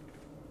dick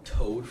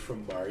Toad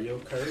from Mario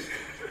Kart.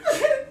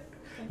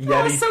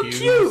 Yeti so pubes.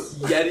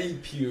 cute.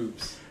 Yeti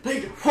pubes.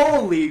 Like,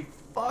 holy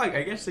fuck.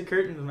 I guess the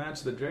curtains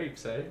match the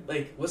drapes, eh?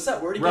 Like, what's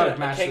that word Rug again?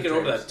 I match can't the get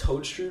over drapes. that.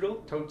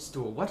 Toadstrudel?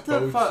 Toadstool. What the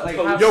Toadstool. fuck?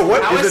 Like, Yo,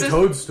 what how is a this-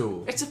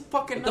 toadstool? It's a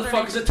fucking What the another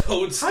fuck is name. a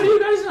toadstool? How do you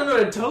guys not know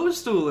what a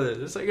toadstool is?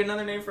 It's like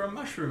another name for a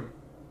mushroom.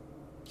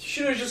 You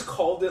should have just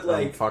called it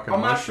like... fucking A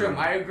mushroom,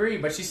 I agree,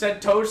 but she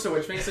said toadstool,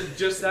 which makes it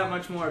just that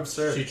much more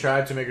absurd. She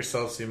tried to make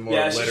herself seem more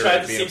Yeah, she literate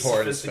tried to being a seem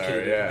porn star.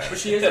 sophisticated. Yeah. But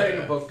she is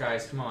writing a book,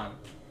 guys. Come on.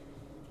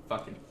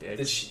 Fucking bitch.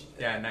 Did she...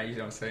 Yeah, now you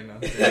don't say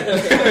nothing.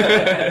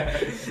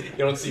 You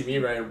don't see me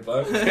writing a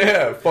book.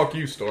 Yeah, fuck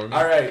you, Stormy.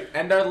 Alright,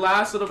 and our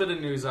last little bit of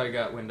news I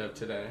got wind of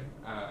today.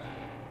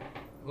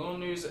 Little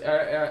news.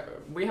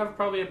 We have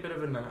probably a bit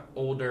of an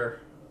older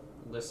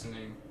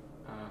listening,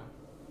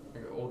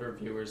 older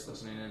viewers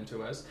listening in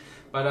to us.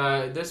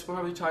 But this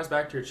probably ties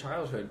back to your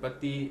childhood.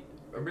 But the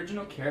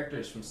original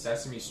characters from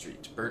Sesame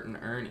Street, Bert and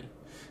Ernie,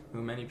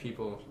 who many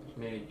people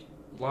made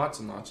lots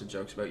and lots of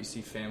jokes about. You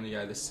see Family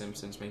Guy, The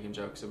Simpsons making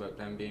jokes about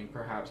them being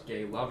perhaps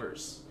gay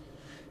lovers.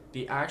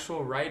 The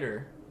actual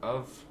writer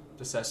of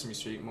the Sesame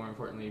Street, more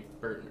importantly,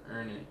 Bert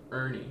and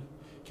Ernie,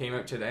 came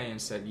out today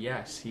and said,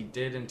 yes, he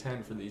did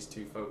intend for these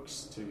two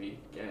folks to be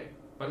gay.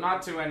 But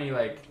not to any,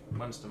 like,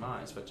 one's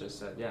demise, but just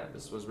said, yeah,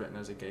 this was written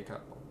as a gay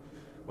couple.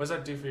 What does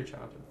that do for your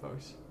childhood,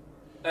 folks?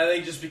 I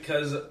think just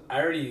because I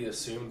already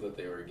assumed that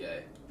they were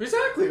gay.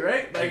 Exactly,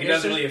 right? Like, it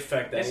doesn't really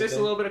affect anything. It's just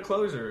a little bit of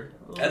closure.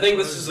 I think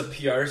this is a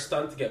PR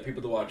stunt to get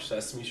people to watch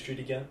Sesame Street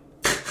again.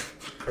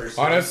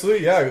 Personally.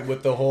 Honestly, yeah,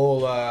 with the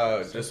whole,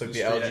 just like the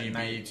Street at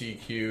night.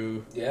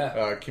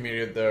 LGBTQ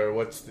community there,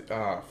 what's the,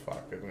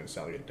 fuck, I'm gonna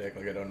sound like a dick,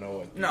 like I don't know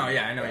what No,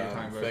 yeah, I know what you're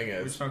talking about. thing We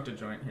is. smoked a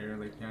joint here,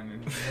 like, yeah,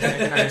 I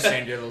can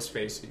understand you're a little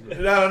spacey.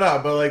 No,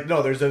 but like,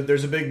 no, there's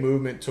a big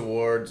movement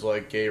towards,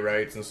 like, gay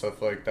rights and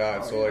stuff like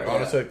that, so, like, yeah.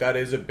 honestly, like, that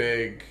is a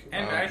big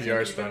And I think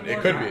PR even stunt. more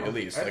It could now. be, at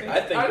least. I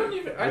Like, think, I don't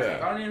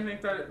yeah. even think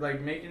that,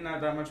 like, making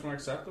that much more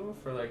acceptable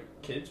for, like,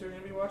 kids who are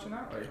gonna be watching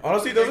that. Like,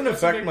 honestly, it I think doesn't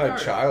that's a affect big my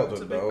part. childhood,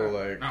 That's a big though,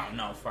 part.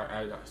 like... No, fuck,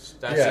 that's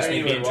Yeah. just I me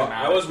mean, being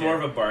dramatic. I was more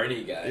here. of a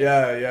Barney guy.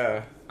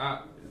 Yeah. I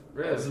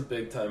Really? was a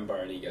big time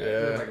Barney guy. You Yeah.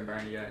 look like a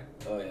Barney guy.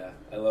 Oh yeah,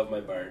 I love my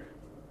Barn.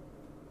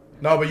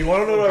 No, but you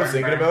want to know what I was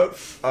Burn, thinking burn.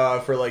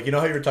 about? For, like, you know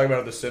how you were talking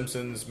about The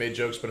Simpsons made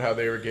jokes about how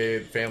they were gay,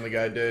 Family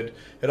Guy did?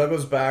 It all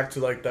goes back to,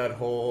 like, that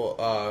whole,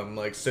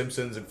 like,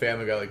 Simpsons and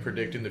Family Guy, like,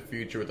 predicting the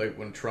future with, like,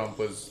 when Trump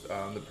was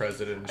the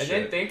president and I shit.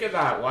 didn't think of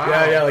that. Wow.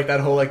 Yeah, like that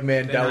whole, like,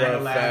 Mandela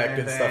 9/11 effect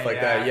and stuff thing, like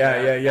yeah, that.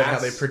 Yeah. And how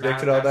they That's-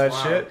 predicted all that that's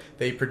wild. shit.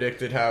 They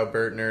predicted how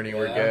Bert and Ernie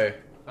were Yeah. gay.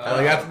 Oh,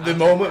 Like, at the that's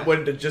moment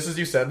okay. when, just as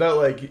you said that,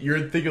 like, you're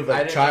thinking of, I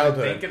like, didn't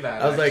childhood. even think of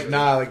that, I was like, actually.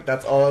 nah, like,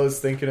 that's all I was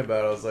thinking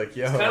about. I was like,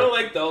 yo. It's kind of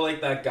like though, like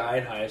that guy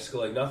in high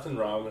school. Like nothing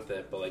wrong with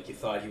it, but like you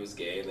thought he was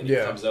gay, and then he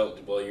Yeah. comes out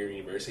while you're in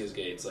university is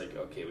gay. It's like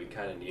okay, we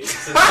kind of knew.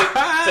 It's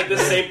like the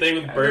same thing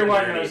with Bert and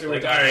Everyone Ernie. knows who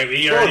Like we're all right,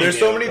 we Bro, already there's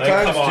so knew. many Like,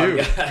 times, come on, too.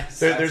 guys.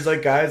 There's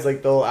like guys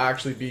like they'll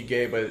actually be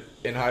gay, but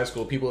in high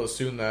school people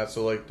assume that,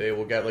 so like they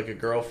will get like a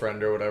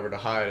girlfriend or whatever to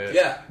hide it.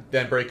 Yeah.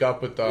 Then break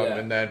up with them, Yeah.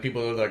 and then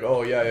people are like,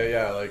 oh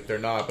yeah, like they're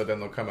not, but then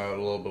they'll come out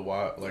a little bit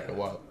a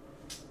while.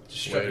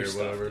 Just strut your or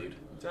stuff, whatever. dude.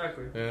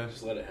 Exactly. Yeah.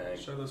 Just let it hang.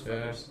 Show those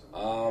photos.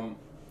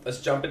 Let's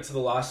jump into the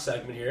last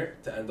segment here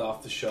to end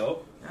off the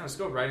show. Yeah, let's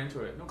go right into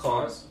it. No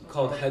Called pause. No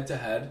called pause. head to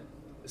head.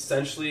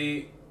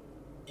 Essentially,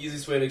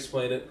 easiest way to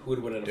explain it: who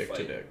would win in a Dick fight?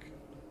 to dick.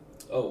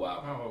 Oh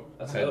wow, Oh,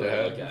 that's Head another to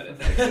way to head. look at it.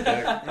 Dick to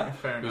dick.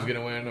 fair Who's enough.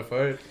 gonna win in a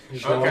fight?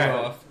 Who's Okay. going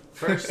off?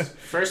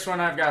 First one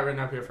I've got written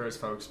up here first,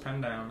 folks.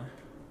 Pen down.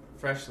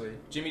 Freshly.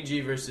 Jimmy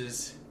G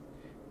versus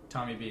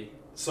Tommy B.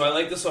 So I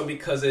like this one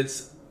because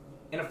it's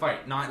In a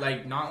fight. Not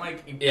like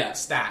Yeah.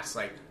 stats.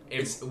 Like,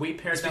 if we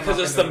paired them because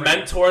up it's in the ring-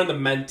 mentor and the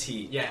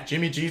mentee. Yeah.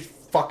 Jimmy G's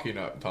fucking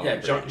up Tom Yeah,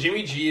 Brady.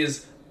 Jimmy G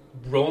is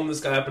rolling this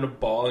guy up in a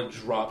ball and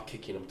drop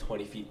kicking him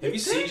 20 feet. Have you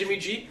seen Jimmy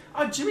G?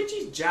 Oh, Jimmy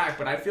G's jacked,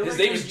 but I feel His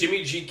like name is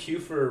Jimmy GQ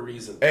for a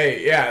reason.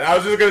 Hey, yeah, I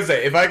was just gonna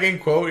say, if I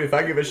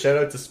give a shout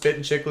out to Spit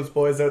and Chicklets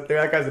boys out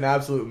there, that guy's an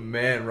absolute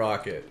man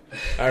rocket.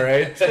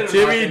 Alright? Instead of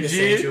Jimmy rocking the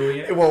St. G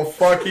Julian. will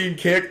fucking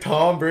kick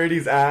Tom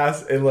Brady's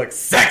ass and look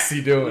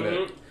sexy doing it.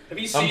 Mhm. Have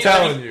you seen? I'm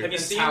telling you. Have you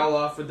And seen? towel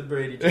off with the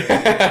Brady.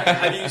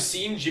 Have you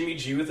seen Jimmy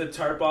G with a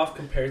tarp off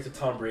compared to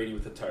Tom Brady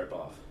with a tarp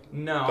off?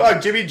 No.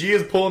 Fuck, Jimmy G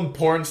is pulling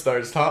porn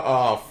stars.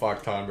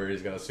 Fuck, Tom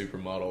Brady's got a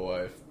supermodel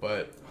wife.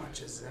 But, Oh,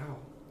 Giselle.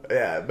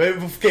 yeah, but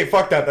okay,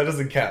 fuck that. That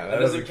doesn't count. That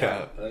doesn't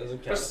count. That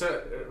doesn't count. Just,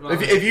 well,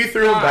 If you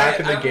threw him no, back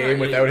in I the don't game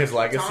know. without his Tom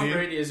legacy.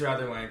 Brady is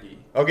rather wanky.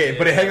 Okay,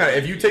 but Yeah. hang on.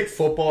 If you take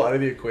football out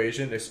of the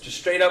equation, it's Just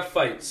straight up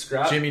fight.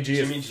 Scrap. Jimmy G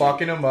is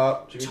fucking him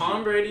up. Jimmy Tom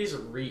G. Brady's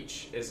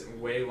reach is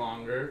way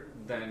longer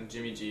than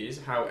Jimmy G's.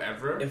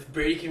 However, If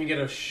Brady can even get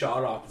a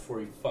shot off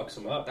before he fucks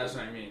him up, that's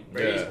what I mean.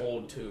 Brady's Yeah.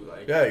 old too.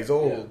 Like, Yeah, he's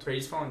old.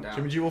 Brady's falling down.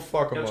 Jimmy G will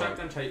fuck him He'll chuck up.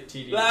 them tight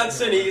TDs.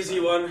 that's an easy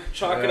one.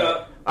 Chalk it Yeah.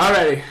 up.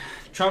 Alrighty,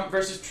 Trump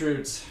versus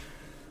Trude's.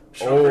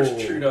 Trump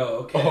versus Trudeau.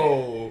 Okay.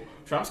 Oh,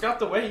 Trump's got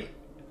the weight.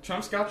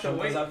 Trump's got the Trump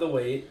weight. does have the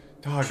weight.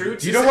 dog.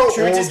 Trude's Do you know how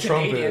Trude's old is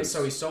Trump Canadian, is?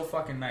 so he's so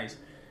fucking nice.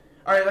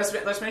 All right, let's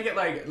make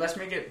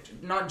it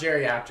not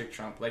geriatric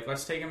Trump. Like,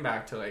 let's take him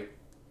back to like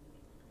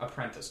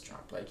apprentice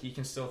Trump. Like, he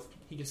can still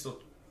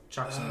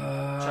chuck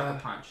a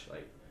punch.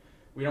 Like,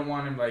 we don't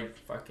want him like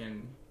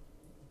fucking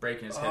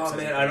breaking his hips. Oh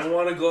man, I don't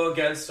want to go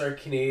against our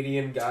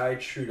Canadian guy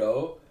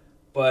Trudeau,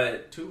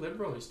 but Too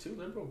liberal. He's too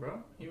liberal,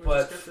 bro. He would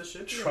but just get the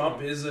shit Trump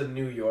together. is a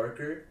New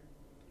Yorker,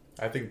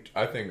 I think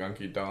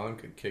Unky Don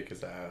could kick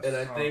his ass. and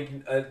I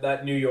think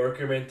that New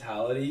Yorker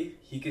mentality,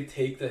 he could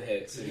take the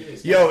hits. He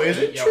is. Yo,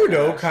 isn't Yo,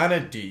 Trudeau guys. kind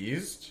of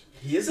deezed?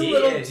 He is a He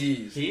little is.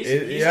 D's,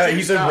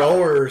 He's a tough.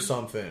 rower or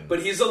something.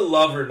 but he's a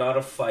lover, not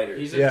a fighter.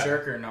 He's a Yeah.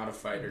 jerker, not a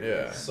fighter.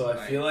 Yeah. So I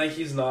feel like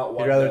he's not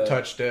one. He'd rather to-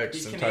 touch dicks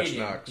he's than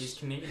Canadian. touch He's nucks.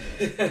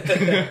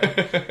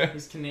 Canadian.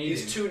 He's Canadian.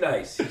 He's too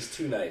nice. He's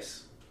too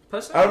nice.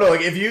 Plus, I don't know.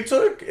 Like if you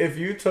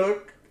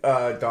took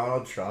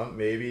Donald Trump,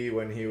 maybe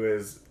when he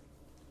was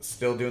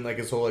still doing like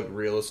his whole like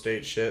real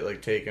estate shit,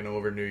 like taking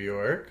over New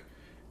York,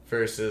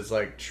 versus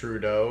like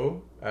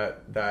Trudeau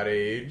at that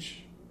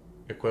age,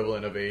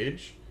 equivalent of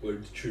age.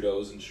 With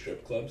Trudeau's in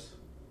strip clubs.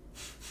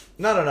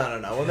 No.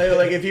 When they were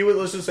like, if he was,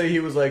 let's just say he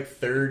was like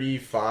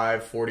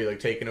 35, 40, like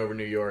taking over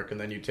New York, and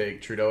then you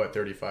take Trudeau at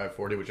 35,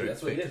 40, which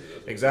That's I what think he is.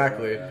 That's what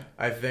exactly. he is, yeah.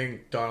 I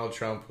think Donald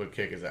Trump would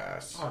kick his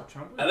ass. Oh,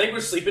 Trump. I think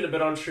we're sleeping a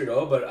bit on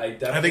Trudeau, but I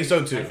definitely. I think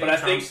so too. But I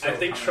think Trump's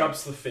still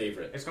Trump's the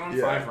favorite. It's going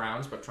Yeah. 5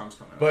 rounds, but Trump's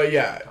coming. But out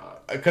yeah, on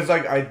top. because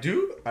like I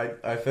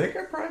think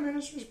our prime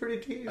minister's pretty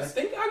teased. I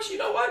think actually, you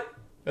know what?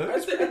 I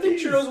it's think pretty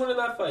teased. Trudeau's winning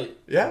that fight.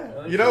 Yeah,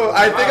 I you know,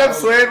 I think I'm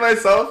swaying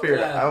myself here.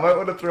 Yeah. I might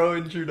want to throw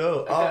in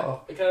Trudeau.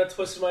 I kind of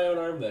twisted my own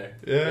arm there.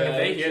 Yeah. If I they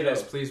think hear Trudeau.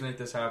 this, please make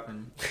this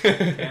happen.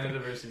 Canada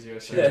versus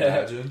USA. Yeah.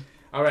 Imagine.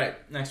 All right,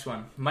 next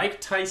one. Mike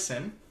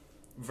Tyson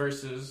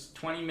versus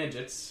 20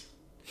 midgets,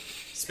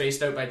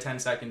 spaced out by 10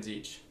 seconds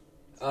each.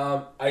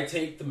 I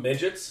take the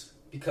midgets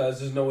because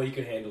there's no way you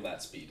can handle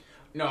that speed.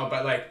 No,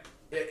 but like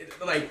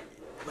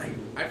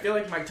I feel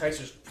like Mike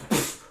Tyson's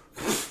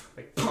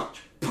like punch.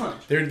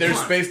 They're punch.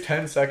 spaced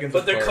 10 seconds.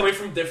 But they're apart. coming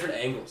from different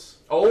angles.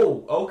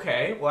 Oh,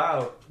 okay,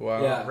 wow.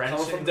 Wow. Yeah, wrenching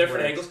coming from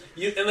different works.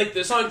 angles. And like,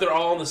 it's not like they're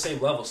all on the same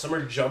level. Some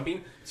are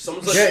jumping.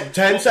 Someone's like, Yeah,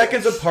 10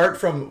 seconds apart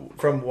from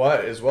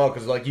what as well?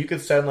 Because like you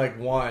could send like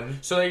one.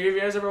 So like, have you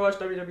guys ever watched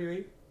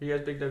WWE? Are you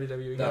guys big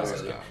WWE No,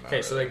 guys? no, not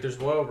Okay, so really. like there's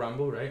Royal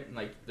Rumble, right? And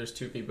like there's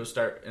 2 people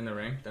start in the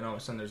ring. Then all of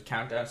a sudden there's a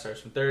countdown,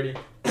 starts from 30,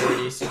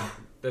 40.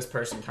 This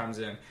person comes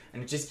in,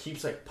 and it just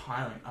keeps like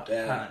piling up,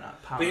 Yeah. piling up,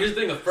 But piling here's up.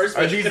 the thing: the first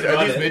Are midget these can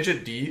run it.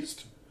 midget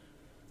deezed?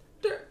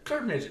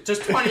 They're midget.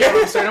 Just 20 of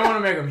them, so I don't want to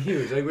make them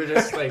huge. Like we're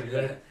just like,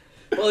 Yeah.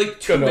 Well, like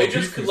 2 No, midgets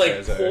these could like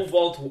guys are- pole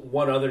vault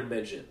one other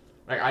midget.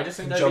 like I just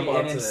think Jump that'd be an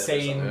onto them or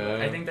insane. something.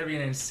 Yeah. I think that'd be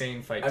an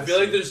insane fight. I to feel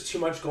like see. there's too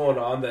much going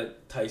on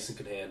that Tyson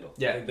could handle.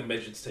 Yeah. I think the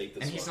midgets take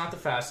this and he's one. not the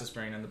fastest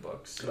brain in the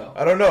books. No.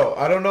 I don't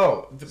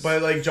know.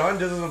 But like John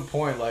doesn't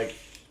point like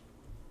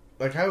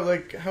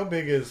how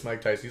big is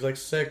Mike Tyson? He's like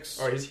 6.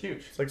 Oh, he's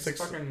huge. It's like He's 6,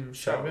 fucking 7,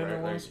 shell, I right?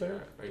 wanna Like, say.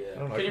 like, Yeah. I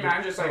don't know. Can you I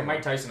imagine just like don't Mike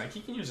know. Tyson? Like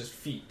he can use his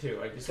feet too.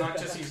 Like it's not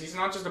just he's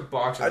not just a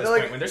boxer I at this know,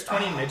 like- point. When there's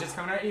 20 midgets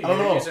coming at you, I don't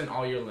you're know. using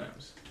all your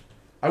limbs.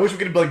 I wish we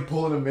could like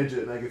pull in a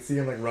midget and I could see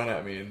him like run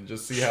at me and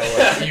just see how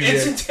like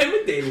It's you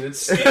intimidating. It's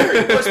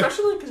scary. Well,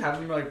 especially because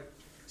having like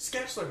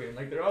sketch looking.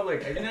 Like they're all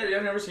like I've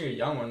never seen a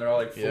young one. They're all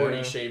like 40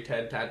 Yeah. shaved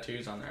head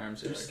tattoos on their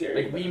arms. They're Like,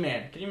 scary, like man. Wee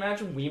Man. Can you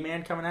imagine Wee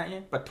Man coming at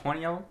you? But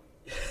 20 of them.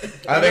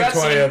 I think I've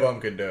 20 seen- of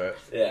them could do it.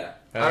 Yeah.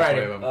 I think Alrighty.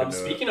 20 of them could do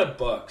Speaking of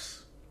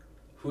bucks,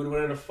 who would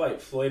win in a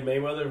fight? Floyd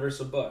Mayweather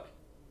versus a buck?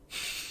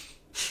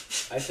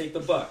 I take the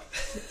buck.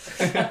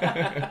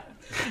 I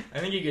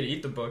think you could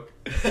eat the book.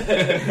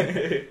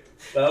 That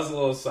was a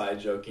little side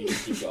joke. You can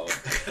keep going.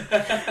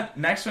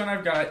 Next one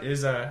I've got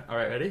is alright,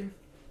 ready?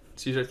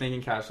 So these are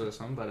thinking cash for this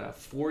one, but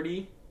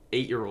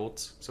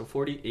 48-year-olds, so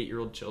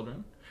 48-year-old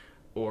children,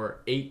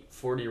 or 8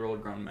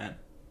 40-year-old grown men.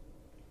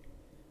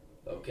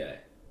 Okay.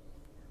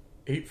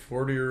 it.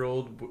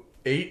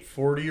 8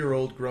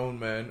 40-year-old grown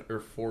men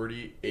or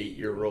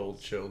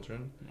 48-year-old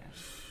children. Yeah.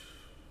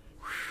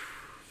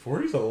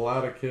 40's a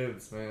lot of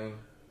kids, man.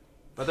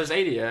 But there's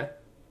 80, yeah?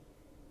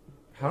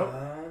 How?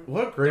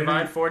 What grade?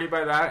 Divide 40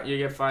 by that, you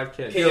get 5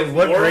 kids. Okay. Yo,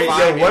 what More grade?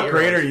 five Yo, what 8-year-olds.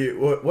 grade are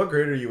you? What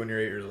grade are you when you're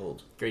 8 years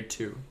old? Grade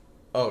 2.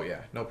 Oh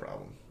yeah, no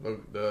problem.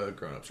 The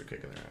grown-ups are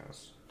kicking their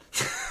ass.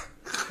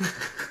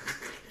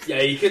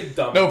 Yeah, you could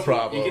dummy. No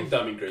problem. You can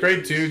dummy grade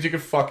Grade twos. 2s, you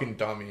could fucking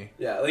dummy.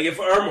 Yeah, like if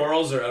our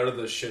morals are out of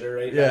the shitter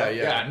right now.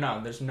 Yeah. Yeah,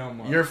 no, there's no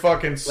more. You're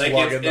fucking Like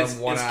slugging it's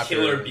them one after.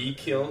 kill or be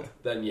killed,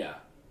 then yeah.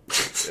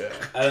 Yeah.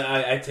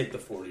 I take the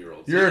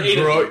 40-year-olds. You're Eight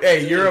a of grown. you.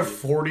 Hey, Eight you're a of you.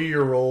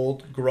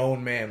 40-year-old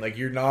grown man. Like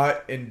you're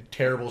not in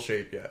terrible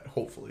shape yet.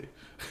 Hopefully.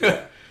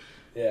 Yeah.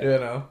 Yeah. You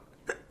know.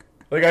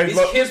 Like I. These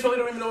kids probably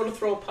don't even know how to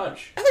throw a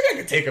punch. I think I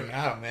could take him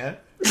out, man.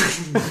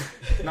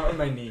 Not with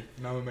my knee.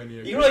 Not with my knee.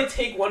 You can really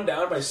take one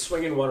down by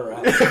swinging one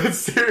around.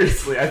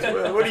 Seriously, what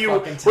are you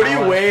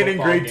Fucking weighing in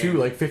football grade game. 2?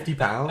 Like 50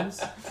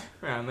 pounds?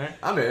 Around there.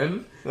 I'm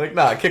in. Like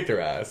nah, kick their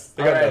ass.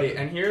 They got Alrighty, nothing.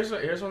 and here's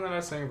one that I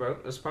was thinking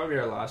about. This is probably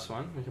our last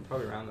one. We can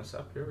probably round this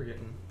up here. We're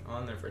getting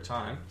on there for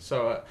time.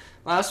 So,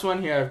 last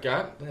one here I've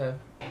got the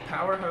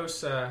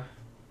powerhouses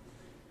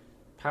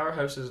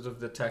of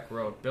the tech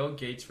world. Bill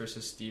Gates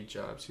versus Steve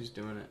Jobs. Who's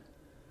doing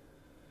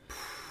it?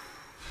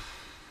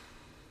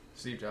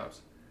 Steve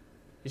Jobs.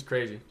 He's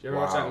crazy. Did you ever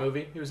watch Wow. that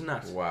movie? He was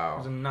nuts.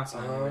 Wow. He was nuts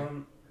in that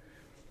movie.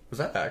 Was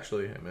that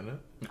actually him in it?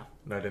 No.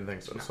 No, I didn't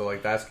think so. No. So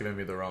like that's giving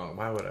me the wrong.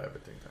 Why would I ever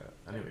think that?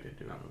 I knew we didn't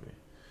do No. a movie.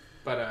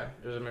 But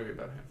it was a movie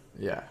about him.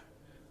 Yeah.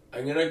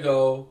 I'm gonna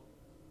go.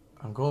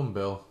 I'm going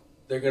Bill.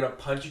 They're gonna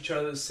punch each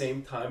other at the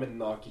same time and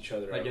knock each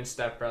other Like out. in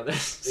Step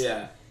Brothers.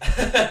 Yeah.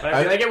 But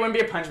I feel like it wouldn't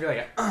be a punch. It'd be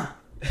like,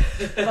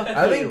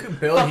 I think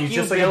Bill, Fuck he's you,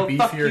 just like Bill. a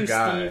Fuck beefier you,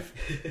 guy.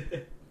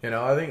 Steve. You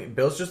know, I think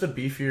Bill's just a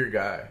beefier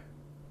guy.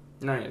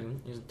 No, he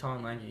isn't. He's tall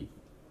and lanky.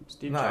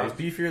 Steve No, Jobs.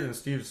 he's beefier than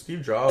Steve.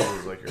 Steve Jobs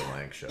was like your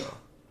lank show.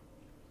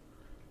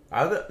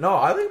 I think I Bill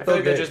feel like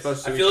they're Gates. just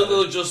both. I feel like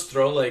they'll just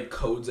throw like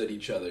codes at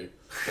each other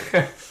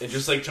and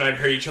just like try and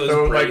hurt each other's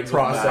Throw, like, brains with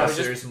math.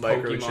 processors and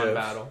microchips. Pokemon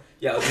battle.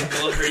 Yeah,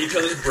 they'll hurt each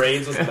other's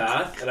brains with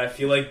math, and I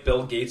feel like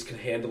Bill Gates can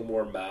handle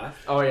more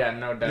math. Oh yeah,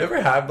 no doubt. You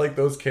ever had like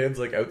those kids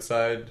like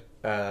outside,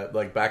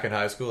 like back in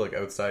high school, like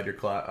outside your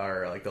class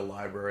or like the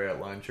library at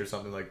lunch or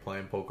something, like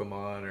playing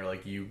Pokemon or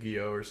like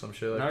Yu-Gi-Oh or some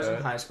shit like When I was that?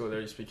 in high school,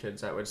 there used to be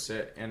kids that would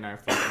sit in our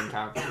fucking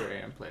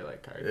cafeteria and play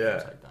like card games Yeah,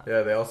 like that.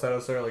 yeah. They all sat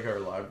outside like our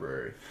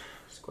library.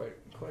 It's quite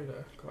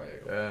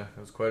a. Yeah, it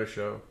was quite a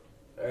show.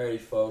 Alright,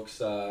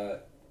 folks.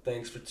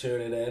 Thanks for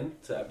tuning in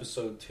to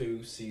episode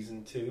 2,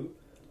 season 2.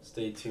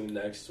 Stay tuned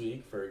next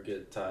week for a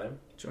good time.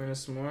 Join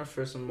us some more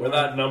for some more. With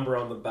that number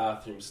on the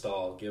bathroom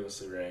stall, give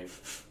us a ring.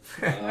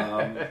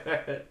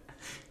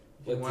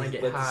 You want to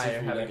get let's high see or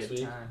from have a next good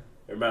week. time.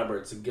 Remember,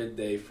 it's a good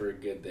day for a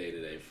good day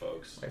today,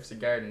 folks. Life's a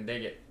garden.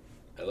 Dig it.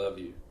 I love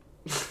you.